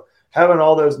 So having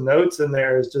all those notes in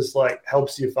there is just like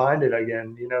helps you find it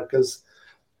again, because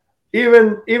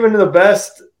even the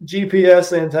best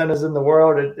GPS antennas in the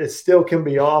world, it still can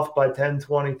be off by 10,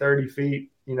 20, 30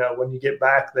 feet, when you get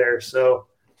back there. So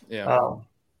yeah.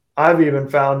 I've even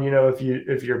found,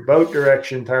 if your boat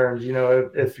direction turns,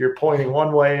 if you're pointing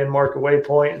one way and mark a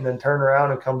waypoint and then turn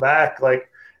around and come back, like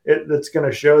that's going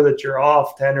to show that you're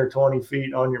off 10 or 20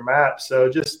 feet on your map. So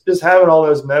just having all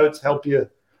those notes help you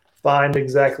find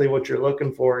exactly what you're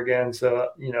looking for again. So,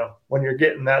 when you're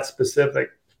getting that specific,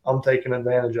 I'm taking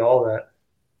advantage of all that.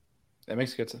 That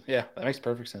makes good sense. Yeah, that makes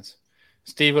perfect sense.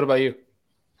 Steve, what about you?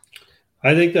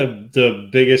 I think the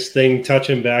biggest thing,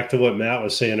 touching back to what Matt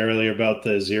was saying earlier about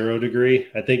the 0 degree,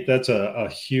 I think that's a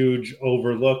huge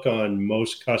overlook on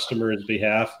most customers'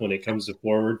 behalf when it comes to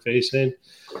forward facing.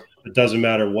 It doesn't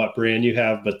matter what brand you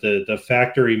have, but the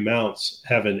factory mounts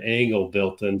have an angle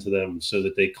built into them so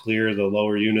that they clear the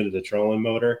lower unit of the trolling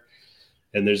motor.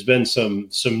 And there's been some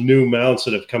new mounts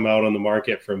that have come out on the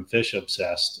market from Fish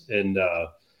Obsessed, and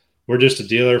we're just a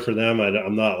dealer for them.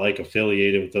 I'm not like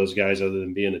affiliated with those guys other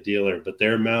than being a dealer, but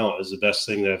their mount is the best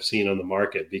thing that I've seen on the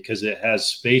market, because it has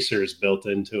spacers built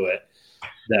into it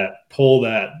that pull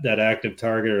that active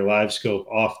target or live scope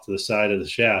off to the side of the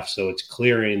shaft. So it's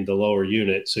clearing the lower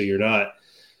unit. So you're not,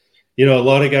 a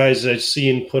lot of guys I've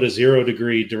seen put a 0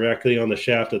 degree directly on the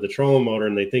shaft of the trolling motor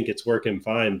and they think it's working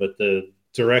fine, but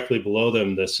directly below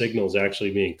them, the signal's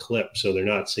actually being clipped. So they're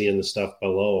not seeing the stuff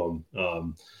below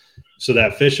them. So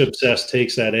that Fish Obsessed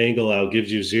takes that angle out,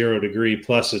 gives you 0 degree.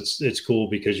 Plus it's cool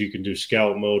because you can do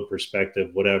scout mode,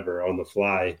 perspective, whatever on the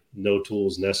fly, no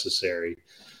tools necessary.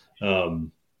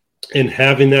 And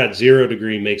having that 0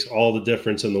 degree makes all the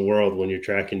difference in the world when you're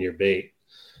tracking your bait,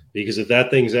 because if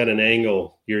that thing's at an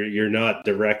angle, you're not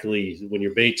directly, when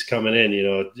your bait's coming in,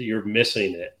 you're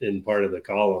missing it in part of the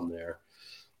column there.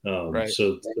 Right.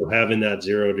 So having that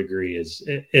 0 degree is,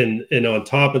 and on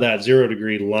top of that 0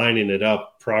 degree, lining it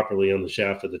up properly on the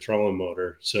shaft of the trolling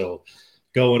motor. So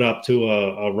going up to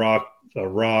a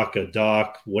rock, a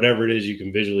dock, whatever it is, you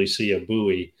can visually see a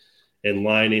buoy, and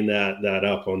lining that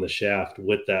up on the shaft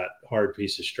with that hard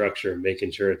piece of structure and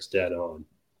making sure it's dead on.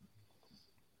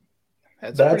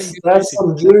 That's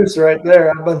some juice right there.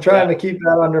 I've been trying to keep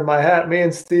that under my hat. Me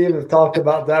and Steve have talked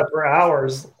about that for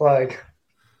hours, but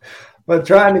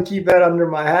trying to keep that under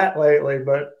my hat lately,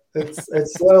 but it's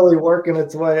slowly working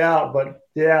its way out. But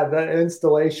yeah, that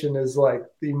installation is like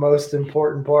the most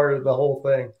important part of the whole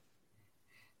thing.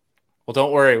 Well,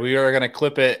 don't worry. We are going to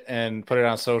clip it and put it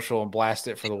on social and blast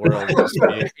it for the world.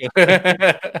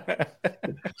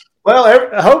 Well,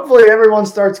 hopefully everyone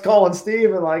starts calling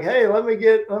Steve and like, hey, let me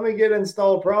get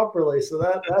installed properly. So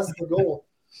that's the goal.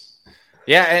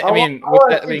 Yeah, I mean,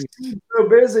 he's so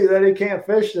busy that he can't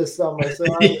fish this summer. So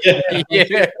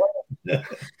yeah.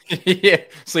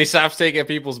 So he stops taking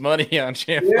people's money on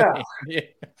Champlain.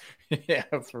 Yeah,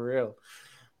 for real.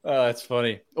 That's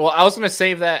funny. Well, I was going to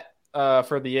save that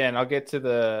for the end. I'll get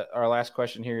to our last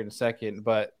question here in a second.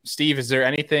 But Steve, is there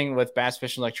anything with Bass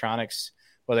Fishing Electronics,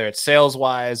 whether it's sales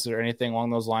wise or anything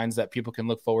along those lines, that people can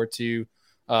look forward to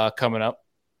coming up?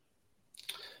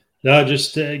 No,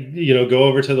 just, go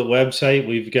over to the website.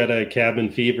 We've got a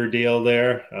cabin fever deal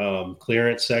there,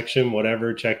 clearance section,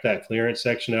 whatever. Check that clearance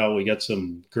section out. We got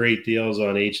some great deals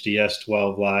on HDS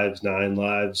 12 lives, 9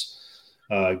 lives,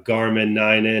 Garmin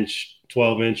 9-inch,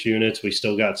 12-inch units. We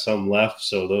still got some left.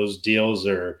 So those deals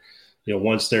are,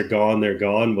 once they're gone, they're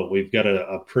gone. But we've got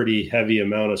a pretty heavy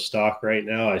amount of stock right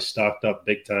now. I stocked up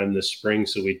big time this spring,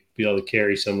 so we'd be able to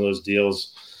carry some of those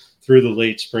deals through the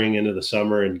late spring into the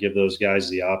summer and give those guys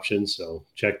the option. So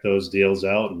check those deals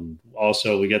out. And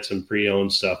also we got some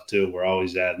pre-owned stuff too. We're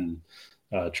always adding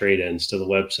trade-ins to the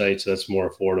website. So that's more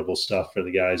affordable stuff for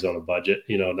the guys on a budget,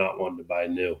 not wanting to buy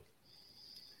new.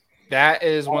 That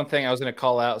is one thing I was going to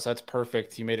call out. So that's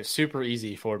perfect. You made it super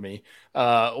easy for me.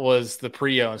 Was the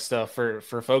pre-owned stuff for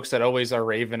folks that always are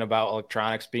raving about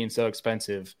electronics being so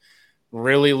expensive.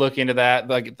 Really look into that.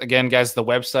 Like, again, guys, the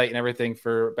website and everything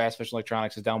for Bass Fishing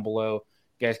Electronics is down below.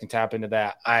 You guys can tap into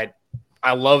that.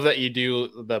 I love that you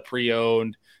do the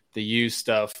pre-owned, the used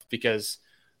stuff, because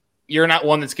you're not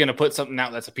one that's going to put something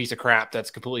out that's a piece of crap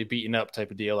that's completely beaten up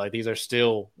type of deal. Like, these are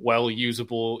still well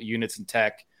usable units and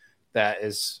tech that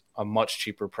is a much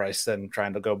cheaper price than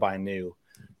trying to go buy new.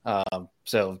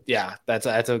 So yeah, that's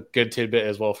a good tidbit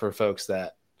as well for folks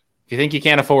that if you think you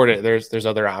can't afford it, there's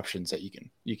other options that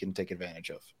you can take advantage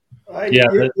of. You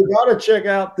got to check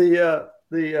out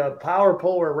the power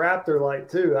pole or Raptor light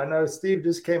too. I know Steve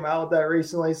just came out with that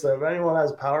recently. So if anyone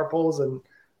has power poles and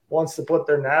wants to put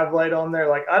their nav light on there,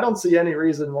 like, I don't see any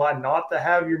reason why not to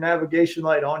have your navigation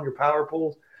light on your power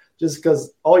poles. Just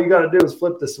because all you got to do is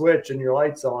flip the switch and your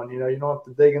light's on. You know, you don't have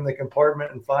to dig in the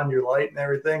compartment and find your light and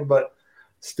everything. But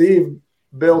Steve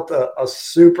built a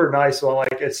super nice one.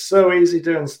 Like, it's so easy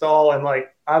to install, and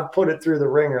like, I've put it through the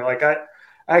ringer. Like, I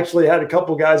actually had a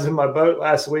couple guys in my boat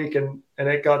last week, and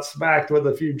it got smacked with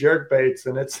a few jerk baits,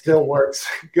 and it still works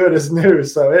good as new.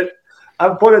 So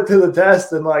I've put it to the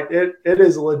test, and like, it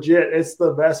is legit. It's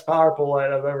the best power pole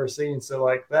light I've ever seen. So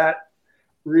like, that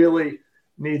really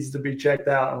needs to be checked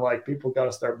out, and like, people got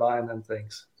to start buying them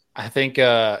things. I think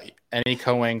any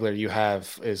co-angler you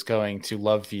have is going to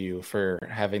love you for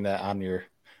having that on your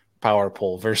power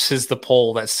pole versus the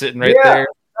pole that's sitting right there.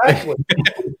 Exactly.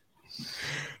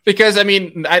 Because I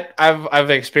mean,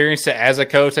 I've experienced it as a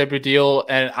co type of deal,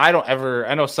 and I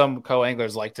know some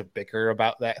co-anglers like to bicker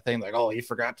about that thing, like, oh, he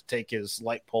forgot to take his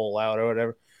light pole out or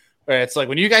whatever. But it's like,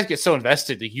 when you guys get so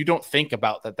invested, you don't think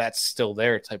about that that's still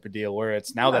there type of deal, where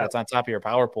it's now that it's on top of your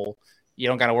power pole, you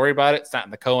don't got to worry about it. It's not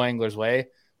in the co-angler's way.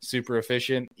 Super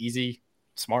efficient, easy,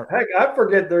 smart. Heck, I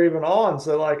forget they're even on.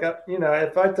 So like,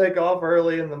 if I take off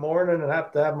early in the morning and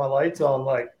have to have my lights on,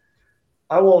 like,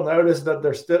 I won't notice that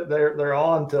they're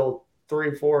on till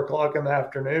 3-4 o'clock in the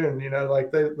afternoon. You know,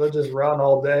 like, they'll just run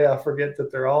all day. I forget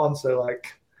that they're on. So like,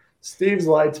 Steve's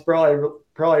lights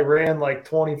probably ran like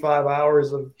 25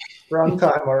 hours of run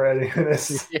time already, and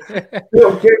it's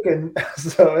still kicking.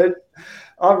 So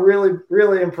I'm really,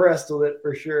 really impressed with it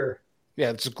for sure.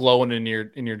 Yeah, it's just glowing in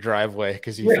your driveway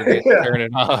because you forget to turn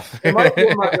it off. It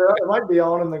might be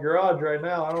on in the garage right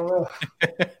now. I don't know.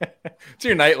 It's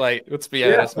your night light. Let's be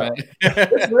honest, man.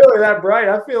 It's really that bright.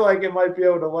 I feel like it might be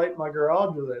able to light my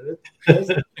garage with it.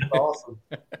 It's awesome.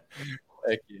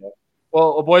 Thank you.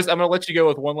 Well, boys, I'm going to let you go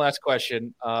with one last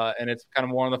question, and it's kind of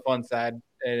more on the fun side.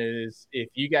 It is, if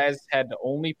you guys had to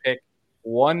only pick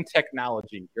one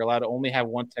technology, you're allowed to only have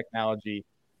one technology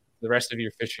the rest of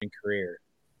your fishing career,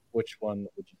 which one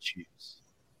would you choose?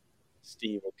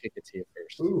 Steve, we'll kick it to you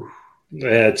first. Ooh.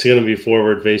 Yeah, it's going to be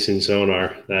forward-facing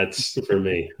sonar. That's for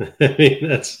me. I mean,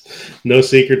 that's no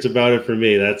secrets about it for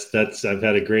me. That's I've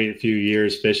had a great few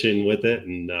years fishing with it,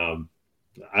 and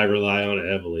I rely on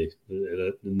it heavily.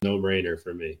 A no-brainer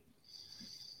for me.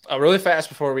 Really fast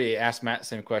before we ask Matt the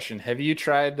same question, have you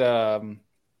tried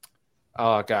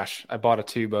oh gosh, I bought a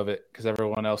tube of it because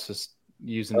everyone else is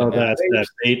using it. That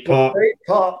bait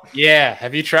pop. Yeah,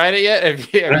 have you tried it yet?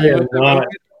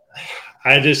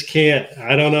 I just can't.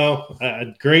 I don't know.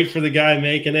 Great for the guy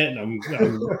making it, and I'm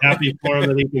happy for him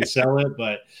that he can sell it,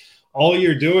 but all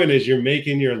you're doing is you're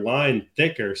making your line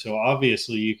thicker. So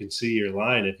obviously you can see your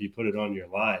line if you put it on your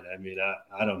line. I mean,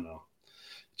 I don't know.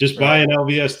 Just buy an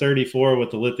LVS 34 with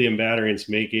the lithium battery and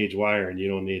some 8-gauge wire, and you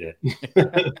don't need it.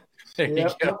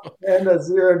 And a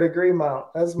 0-degree mount.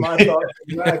 That's my thought.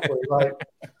 Exactly. Like,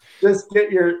 just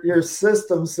get your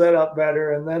system set up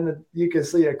better, and then you can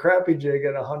see a crappie jig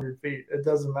at 100 feet. It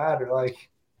doesn't matter. Like,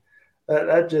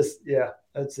 that just,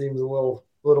 that seems a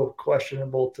little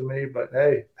questionable to me, but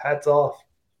hey, hats off.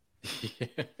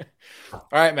 All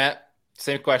right, Matt,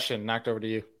 same question, knocked over to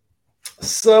you.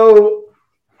 So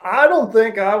I don't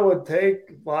think I would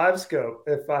take live scope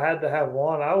if I had to have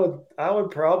one. I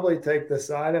would probably take the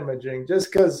side imaging,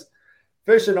 just because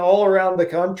fishing all around the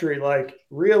country, like,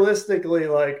 realistically,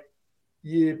 like,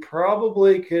 you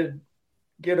probably could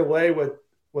get away with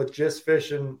just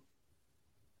fishing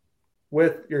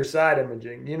with your side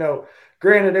imaging. You know,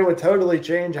 granted, it would totally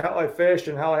change how I fish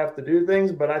and how I have to do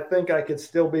things, but I think I could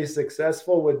still be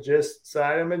successful with just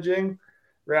side imaging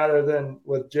rather than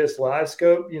with just live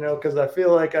scope, you know, because I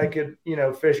feel like I could,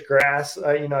 fish grass.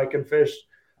 I can fish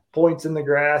points in the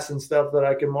grass and stuff that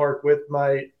I can mark with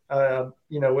my,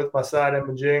 with my side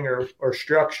imaging or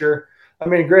structure. I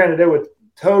mean, granted, it would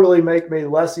totally make me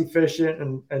less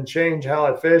efficient and change how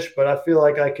I fish, but I feel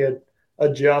like I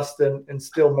adjust and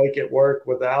still make it work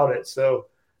without it. So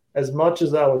as much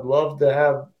as I would love to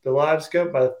have the live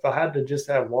scope, if I had to just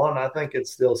have one, I think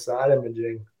it's still side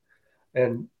imaging.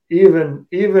 And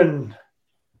even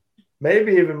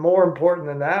maybe even more important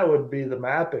than that would be the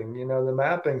mapping. The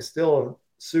mapping's still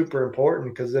super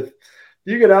important, because if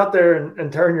you get out there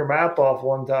and turn your map off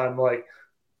one time, like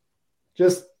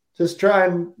just try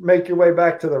and make your way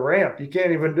back to the ramp. You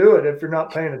can't even do it if you're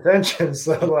not paying attention.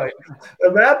 So like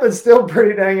the map is still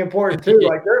pretty dang important too.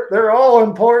 Like they're all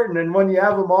important. And when you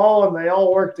have them all and they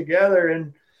all work together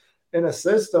in a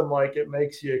system, like it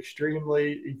makes you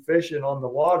extremely efficient on the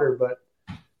water. But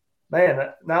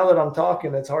man, now that I'm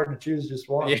talking, it's hard to choose just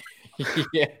one.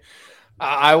 Yeah.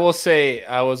 I will say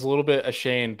I was a little bit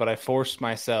ashamed, but I forced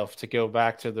myself to go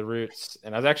back to the roots.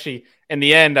 And I was actually, in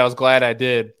the end, I was glad I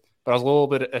did, but I was a little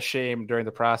bit ashamed during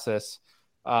the process.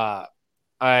 I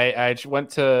went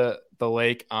to the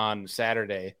lake on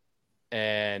Saturday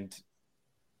and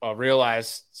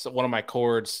realized one of my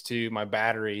cords to my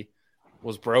battery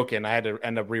was broken. I had to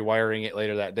end up rewiring it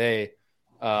later that day.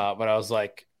 But I was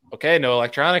like, okay, no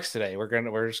electronics today.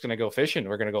 We're just gonna go fishing.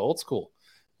 We're gonna go old school.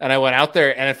 And I went out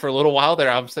there, and for a little while there,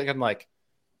 I was thinking like,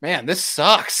 man, this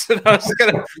sucks. And I was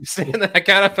kind of saying that I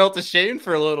kind of felt ashamed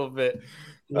for a little bit.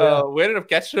 Yeah. We ended up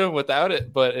catching him without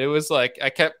it, but it was like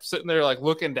I kept sitting there like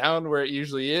looking down where it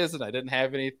usually is, and I didn't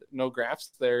have no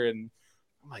graphs there. And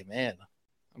I'm like, man,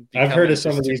 I've heard of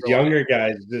some of these younger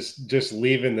guys just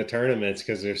leaving the tournaments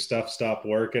because their stuff stopped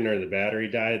working or the battery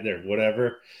died or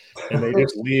whatever, and they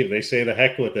just leave. They say the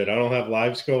heck with it. I don't have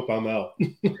live scope. I'm out.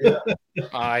 Yeah.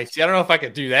 I don't know if I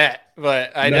could do that,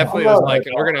 but I definitely was like,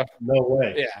 we're gonna. No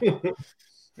way. Yeah,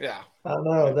 yeah. I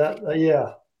know that.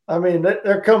 Yeah, I mean,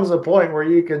 there comes a point where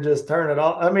you can just turn it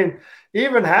off. I mean,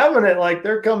 even having it, like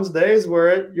there comes days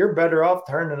where you're better off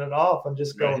turning it off and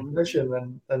just going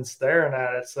fishing than staring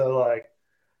at it. So like.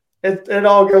 It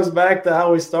all goes back to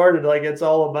how we started. Like it's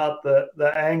all about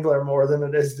the angler more than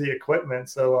it is the equipment.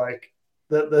 So like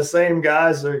the same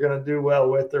guys are going to do well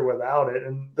with or without it.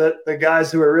 And the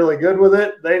guys who are really good with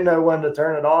it, they know when to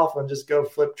turn it off and just go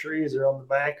flip trees or on the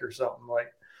bank or something.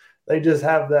 Like they just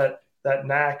have that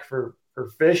knack for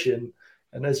fishing.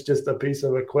 And it's just a piece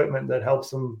of equipment that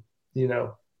helps them,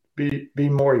 be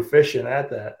more efficient at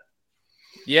that.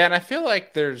 Yeah. And I feel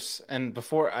like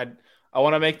I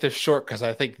want to make this short because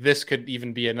I think this could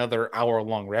even be another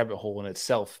hour-long rabbit hole in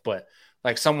itself. But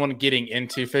like someone getting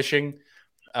into fishing,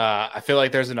 I feel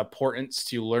like there's an importance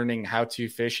to learning how to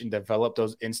fish and develop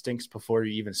those instincts before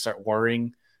you even start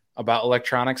worrying about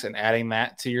electronics and adding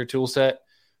that to your tool set.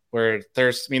 Where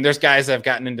there's guys that have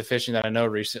gotten into fishing that I know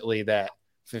recently that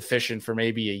have been fishing for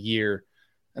maybe a year,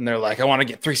 and they're like, I want to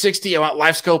get 360, I want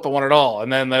live scope, I want it all.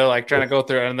 And then they're like trying to go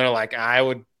through it, and they're like,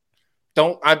 I'd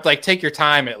like take your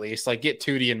time at least, like get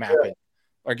 2D and map it,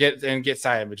 or get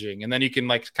side imaging, and then you can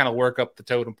like kind of work up the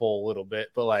totem pole a little bit.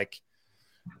 But like,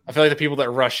 I feel like the people that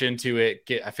rush into it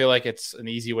I feel like it's an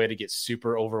easy way to get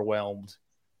super overwhelmed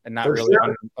and not really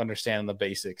understand the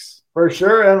basics. For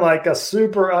sure, and like a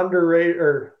super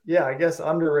underrated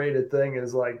thing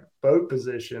is like boat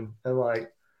position, and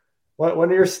like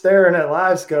when you're staring at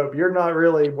live scope, you're not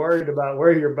really worried about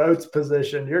where your boat's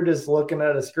positioned. You're just looking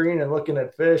at a screen and looking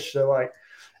at fish. So like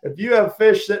if you have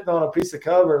fish sitting on a piece of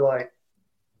cover, like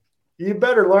you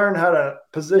better learn how to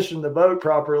position the boat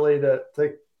properly to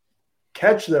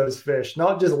catch those fish,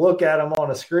 not just look at them on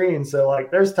a screen. So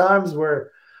like there's times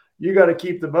where you got to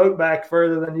keep the boat back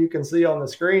further than you can see on the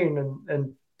screen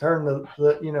and turn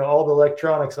the all the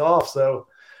electronics off. So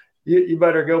you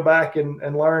better go back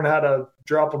and learn how to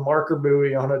drop a marker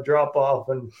buoy on a drop off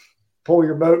and pull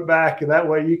your boat back. And that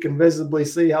way you can visibly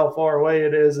see how far away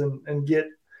it is and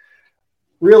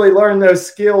really learn those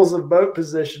skills of boat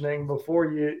positioning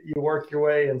before you work your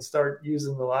way and start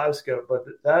using the live scope. But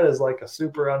that is like a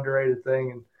super underrated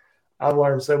thing. And I've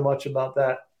learned so much about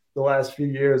that the last few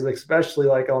years, especially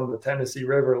like on the Tennessee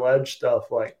River ledge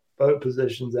stuff, like boat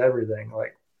positions, everything.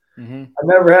 Like, I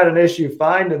never had an issue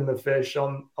finding the fish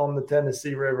on the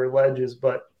Tennessee River ledges,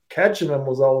 but catching them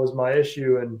was always my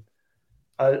issue. And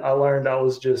I learned I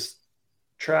was just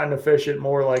trying to fish it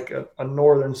more like a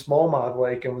northern smallmouth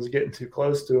lake and was getting too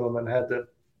close to them and had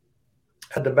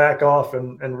to back off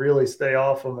and really stay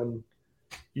off them and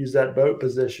use that boat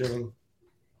positioning.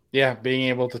 Yeah, being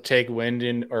able to take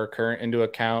wind or current into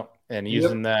account and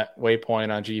using that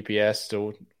waypoint on GPS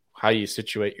to how you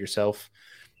situate yourself.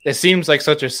 It seems like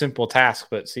such a simple task,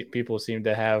 but people seem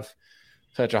to have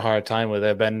such a hard time with it.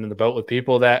 I've been in the boat with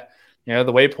people that,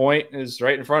 the waypoint is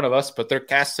right in front of us, but they're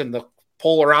casting the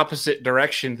polar opposite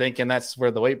direction, thinking that's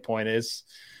where the weight point is.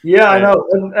 Yeah, I know.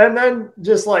 And then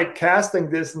just like casting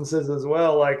distances as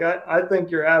well. Like I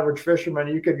think your average fisherman,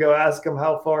 you could go ask them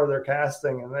how far they're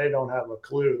casting and they don't have a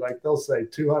clue. Like they'll say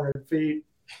 200 feet.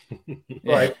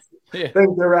 Like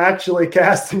think they're actually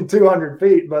casting 200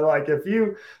 feet. But like if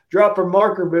you drop a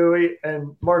marker buoy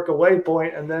and mark a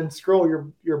waypoint and then scroll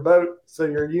your boat so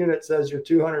your unit says you're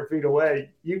 200 feet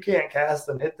away, you can't cast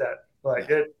and hit that.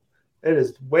 Like it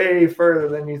is way further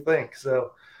than you think.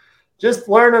 So just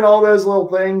learning all those little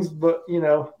things, but,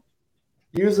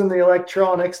 using the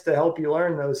electronics to help you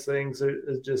learn those things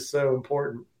is just so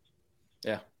important.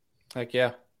 Yeah. Heck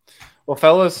yeah. Well,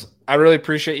 fellas, I really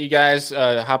appreciate you guys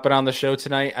hopping on the show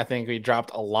tonight. I think we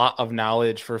dropped a lot of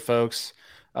knowledge for folks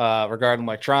regarding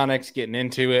electronics, getting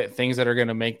into it, things that are going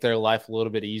to make their life a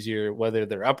little bit easier, whether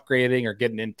they're upgrading or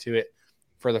getting into it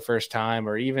for the first time,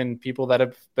 or even people that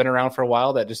have been around for a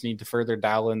while that just need to further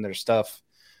dial in their stuff.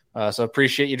 So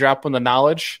appreciate you dropping the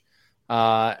knowledge.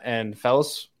 And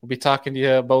fellas, we'll be talking to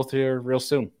you both here real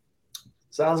soon.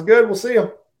 Sounds good. We'll see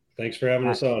you. Thanks for having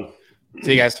us on.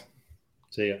 See you guys.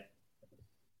 See ya.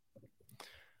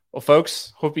 Well,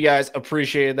 folks, hope you guys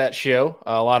appreciated that show.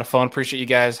 A lot of fun. Appreciate you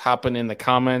guys hopping in the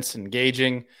comments,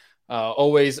 engaging.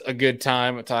 Always a good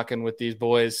time talking with these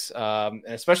boys, and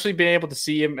especially being able to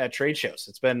see them at trade shows.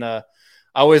 It's been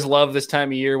I always love this time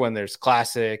of year when there's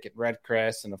Classic and Red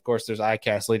Crest, and of course there's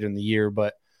ICAST later in the year.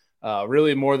 But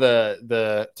really more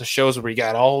the shows where we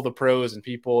got all the pros and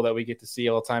people that we get to see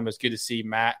all the time. It's good to see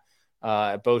Matt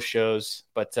at both shows.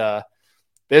 But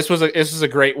this was a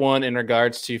great one in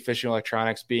regards to fishing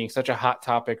electronics being such a hot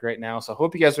topic right now. So I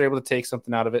hope you guys are able to take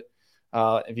something out of it.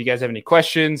 If you guys have any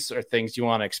questions or things you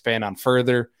want to expand on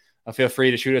further, feel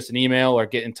free to shoot us an email or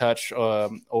get in touch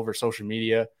over social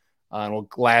media. And we'll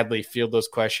gladly field those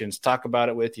questions, talk about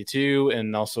it with you too,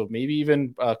 and also maybe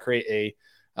even create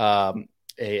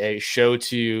a show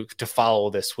to follow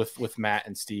this with Matt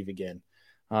and Steve again.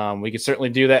 We could certainly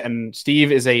do that. And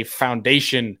Steve is a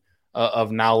foundation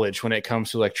of knowledge when it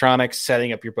comes to electronics,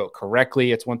 setting up your boat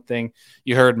correctly. It's one thing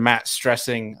you heard Matt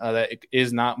stressing that it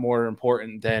is not more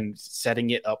important than setting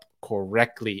it up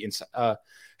correctly. And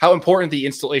how important the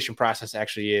installation process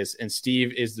actually is. And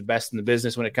Steve is the best in the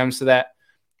business when it comes to that.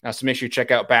 So make sure you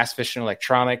check out Bass Fishing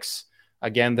Electronics.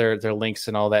 Again, their links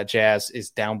and all that jazz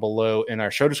is down below in our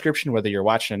show description, whether you're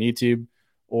watching on YouTube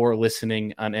or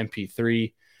listening on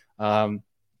MP3.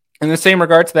 In the same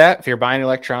regard to that, if you're buying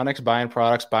electronics, buying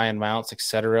products, buying mounts,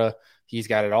 etc., he's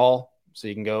got it all. So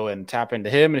you can go and tap into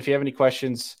him. And if you have any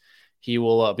questions, he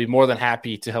will be more than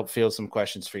happy to help field some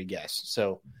questions for you guys.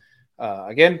 So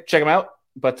again, check him out.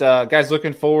 But guys,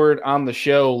 looking forward on the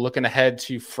show, looking ahead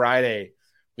to Friday.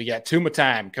 We got Tuma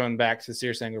time coming back to the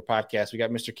Serious Angler podcast. We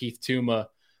got Mr. Keith Tuma,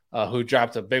 who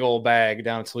dropped a big old bag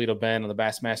down at Toledo Bend on the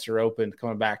Bassmaster Open,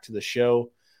 coming back to the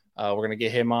show. We're going to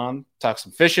get him on, talk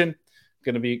some fishing.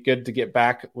 Going to be good to get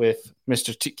back with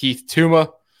Mr. Keith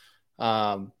Tuma.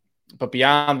 But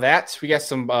beyond that, we got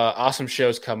some awesome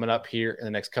shows coming up here in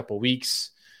the next couple of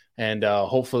weeks. And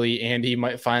hopefully Andy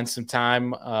might find some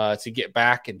time to get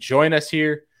back and join us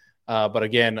here. But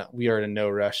again, we are in no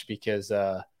rush because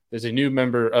there's a new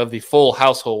member of the full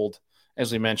household,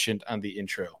 as we mentioned on the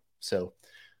intro. So,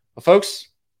 folks,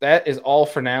 that is all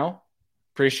for now.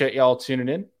 Appreciate y'all tuning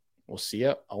in. We'll see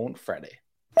you on Friday.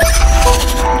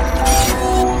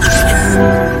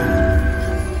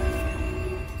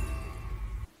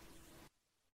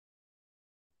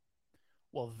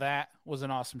 Well, that was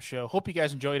an awesome show. Hope you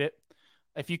guys enjoyed it.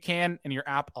 If you can and your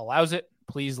app allows it,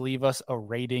 please leave us a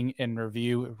rating and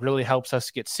review. It really helps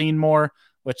us get seen more,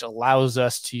 which allows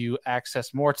us to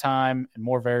access more time and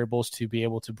more variables to be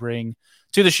able to bring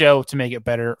to the show to make it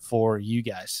better for you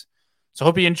guys. So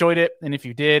hope you enjoyed it. And if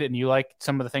you did and you liked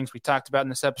some of the things we talked about in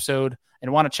this episode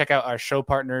and want to check out our show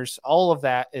partners, all of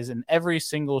that is in every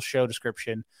single show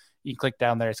description. You can click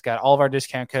down there. It's got all of our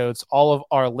discount codes, all of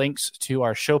our links to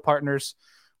our show partners,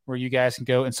 where you guys can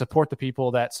go and support the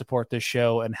people that support this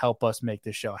show and help us make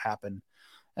this show happen.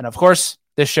 And of course,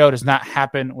 this show does not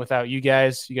happen without you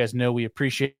guys. You guys know we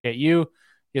appreciate you.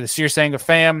 You're the Serious Angler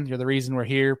fam. You're the reason we're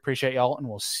here. Appreciate y'all, and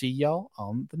we'll see y'all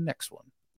on the next one.